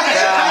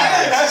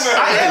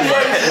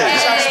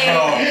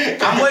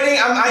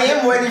 I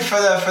am waiting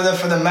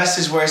for the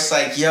message where it's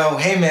like, yo,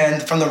 hey man,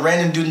 from the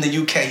random dude in the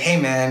UK, hey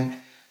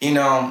man, you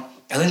know,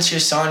 I listened to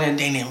your song and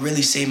it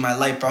really saved my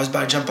life, bro. I was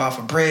about to jump off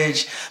a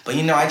bridge, but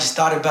you know, I just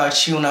thought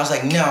about you and I was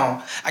like,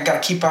 no, I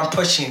gotta keep on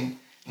pushing.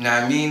 You know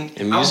what I mean?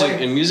 And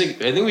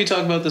music, I think we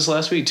talked about this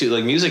last week too.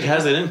 Like, music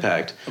has that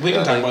impact. We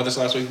didn't talk about this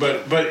last week,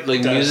 but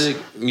like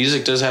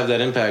music does have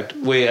that impact.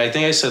 Wait, I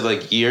think I said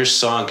like your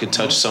song could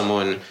touch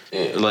someone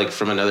like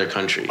from another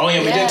country. Oh yeah,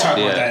 we did talk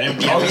about that. We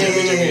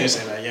did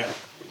say that, yeah.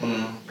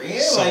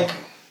 So,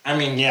 I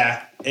mean,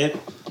 yeah, it.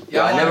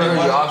 Yo, I never heard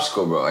your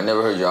obstacle, bro. I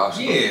never heard your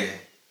obstacle. Yeah.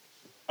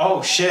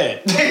 Oh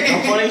shit! No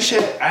funny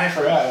shit. I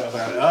forgot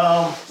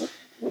about it.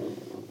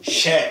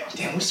 Shit.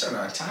 Damn, we started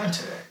on time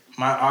today.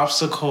 My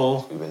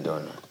obstacle. We've been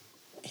doing that.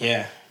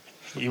 Yeah.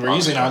 You were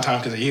usually on time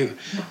because of you.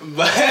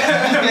 But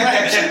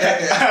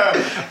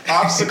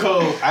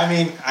obstacle, I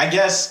mean, I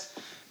guess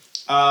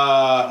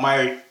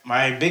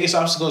my biggest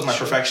obstacle is my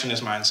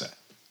perfectionist mindset.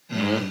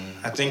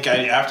 I think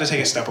I have to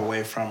take a step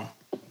away from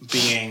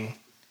being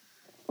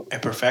a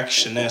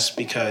perfectionist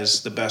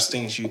because the best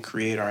things you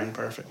create are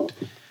imperfect.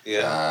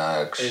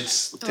 Yeah.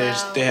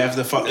 They have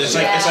the fun. It's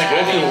like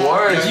open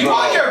words. You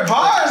on your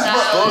bars,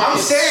 bro. I'm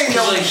saying,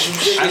 yo.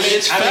 I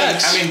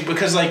mean,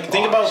 because like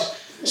think about.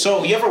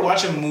 So you ever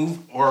watch a move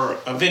or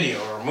a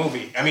video or a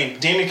movie? I mean,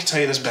 Damien can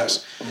tell you this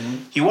best.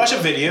 You watch a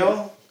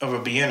video of a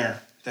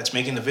beginner that's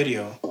making the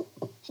video,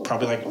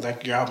 probably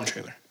like your album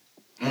trailer.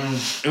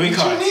 We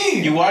call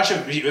it. You watch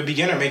a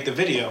beginner make the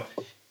video,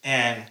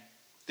 and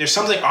there's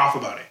something off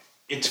about it.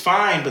 It's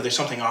fine, but there's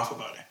something off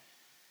about it.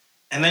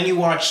 And then you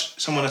watch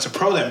someone that's a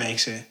pro that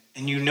makes it,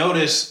 and you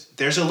notice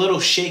there's a little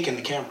shake in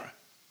the camera.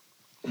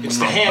 It's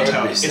the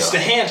handheld. It's the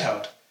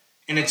handheld.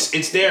 And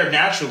it's there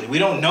naturally. We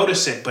don't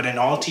notice it, but in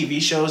all TV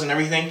shows and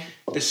everything,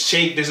 there's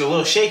a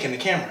little shake in the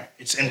camera.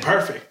 It's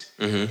imperfect.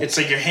 It's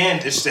like your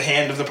hand, it's the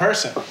hand of the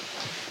person.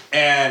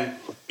 And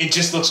it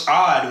just looks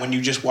odd when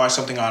you just watch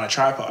something on a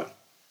tripod.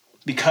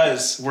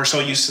 Because we're so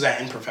used to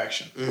that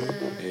imperfection.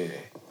 Yeah.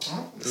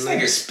 This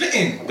nigga's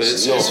spitting. But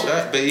it's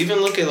but even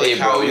look at like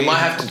how you might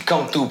have to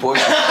come through, boy.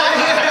 I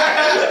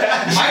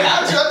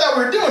thought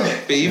we were doing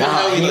it. But even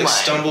how we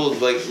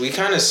stumbled, like we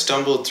kind of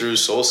stumbled through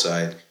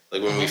Soulside.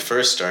 Like when we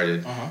first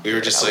started, we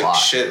were just like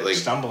shit. Like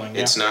stumbling.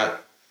 It's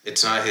not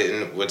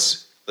hitting.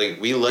 What's like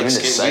we like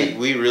skin.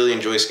 We really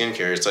enjoy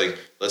skincare. It's like,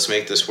 let's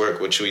make this work.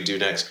 What should we do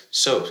next?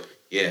 Soap.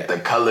 Yeah. The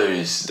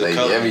colors,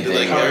 everything.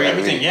 Like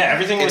everything. Yeah,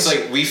 everything. It's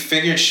like we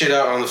figured shit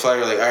out on the fly.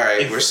 We're like, all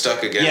right, we're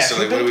stuck again. So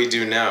like, what do we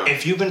do now?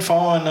 If you've been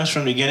following us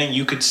from the beginning,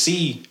 you could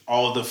see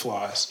all of the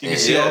flaws. You can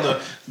see all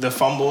the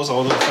fumbles,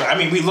 I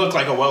mean, we look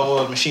like a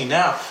well-oiled machine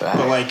now,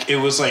 but like it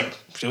was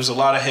a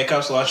lot of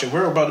hiccups, a lot of shit.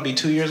 We're about to be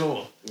 2 years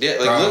old. Yeah,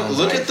 like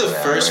look at the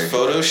first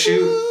photo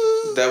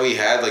shoot that we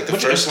had, like the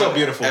first still one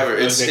beautiful ever.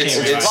 It's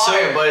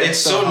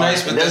so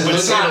nice, but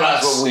it's not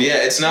us. Yeah,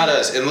 it's not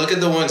us. And look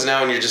at the ones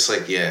now, and you're just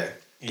like, yeah.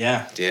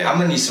 I'm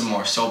gonna need some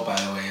more soap, by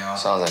the way, y'all.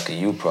 Sounds like a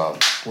you problem.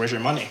 Where's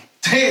your money?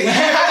 But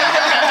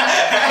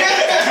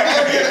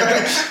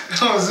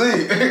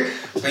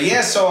yeah,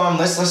 so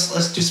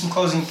let's do some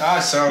closing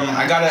thoughts.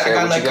 I got like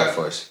what you got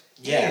for us?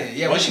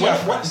 Yeah. What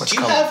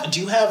do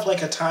you have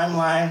like a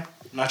timeline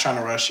I'm not trying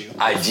to rush you.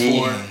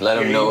 IG, let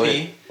them know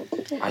it.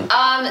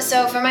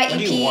 So for my EP, when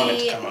do you want it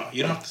to come out?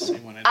 You don't have to say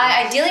when it is.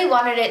 I ideally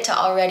wanted it to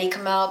already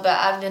come out, but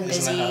I've been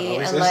busy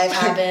and life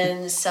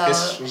happens. So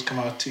this was come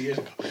out 2 years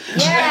ago.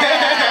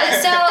 Yeah.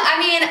 So I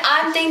mean,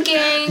 I'm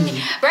thinking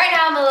right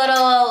now I'm a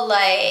little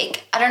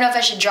like I don't know if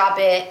I should drop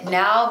it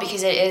now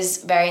because it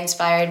is very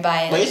inspired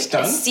by it's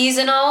done? It's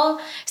seasonal.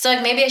 So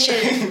like maybe I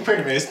should.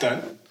 Pretty much, it's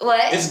done.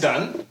 What? It's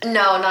done.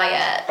 No, not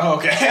yet. Oh,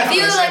 okay. A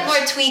few like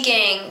more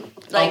tweaking.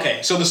 Like,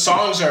 okay, so the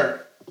songs are.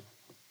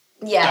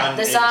 Yeah,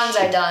 the songs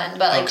are done,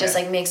 but like Okay. just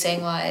like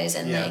mixing wise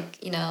and like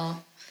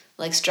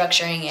like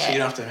structuring it. So you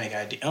don't have to make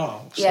ID.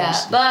 Oh. Yeah,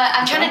 but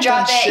I'm trying to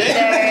drop it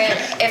either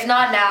if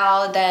not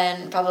now,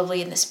 then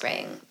probably in the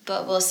spring.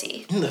 But we'll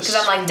see. Because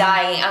I'm like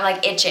dying. I'm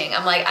like itching.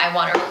 I'm like I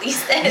want to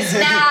release this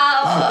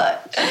now.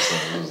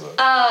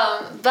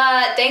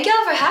 But thank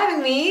y'all for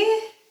having me.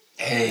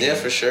 Hey. Yeah,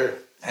 for sure.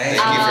 Hey.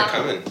 Thank you for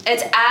coming.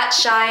 It's at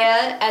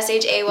Shaya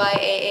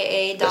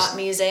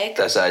SHAYAAA.music.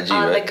 That's IG,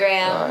 on right? the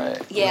gram. All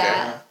right. Yeah.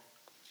 Okay.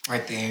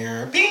 Right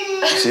there.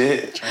 Bing.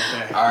 Shit. Right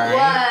there. All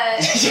right.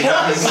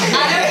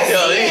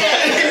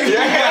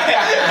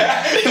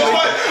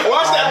 What?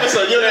 Watch the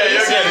episode. You're getting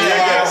it.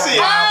 See it.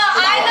 Oh,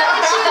 I know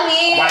what you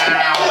mean.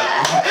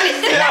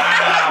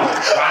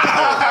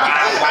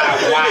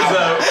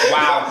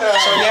 Wow.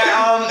 So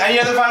yeah, any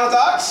other final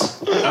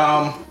thoughts?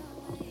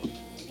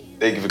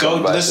 Thank you for Go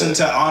coming by. listen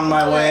to On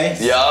My Way.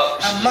 Yup.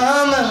 I'm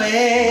on my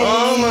way.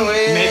 On my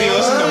way. Maybe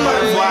listen to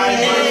Butterflies.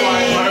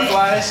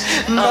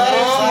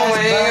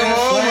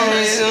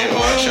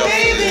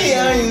 Baby,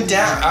 are you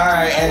down? All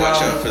right, and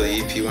Watch out for the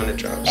EP when it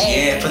drops.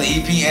 yeah, for the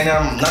EP, and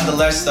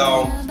nonetheless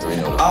though,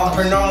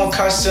 Paranormal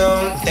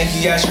Custom. Thank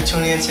you guys for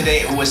tuning in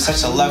today. It was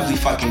such a lovely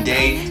fucking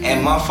day,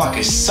 and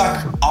motherfuckers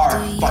suck our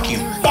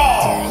fucking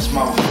balls,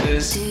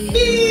 motherfuckers.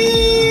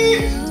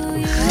 Beep.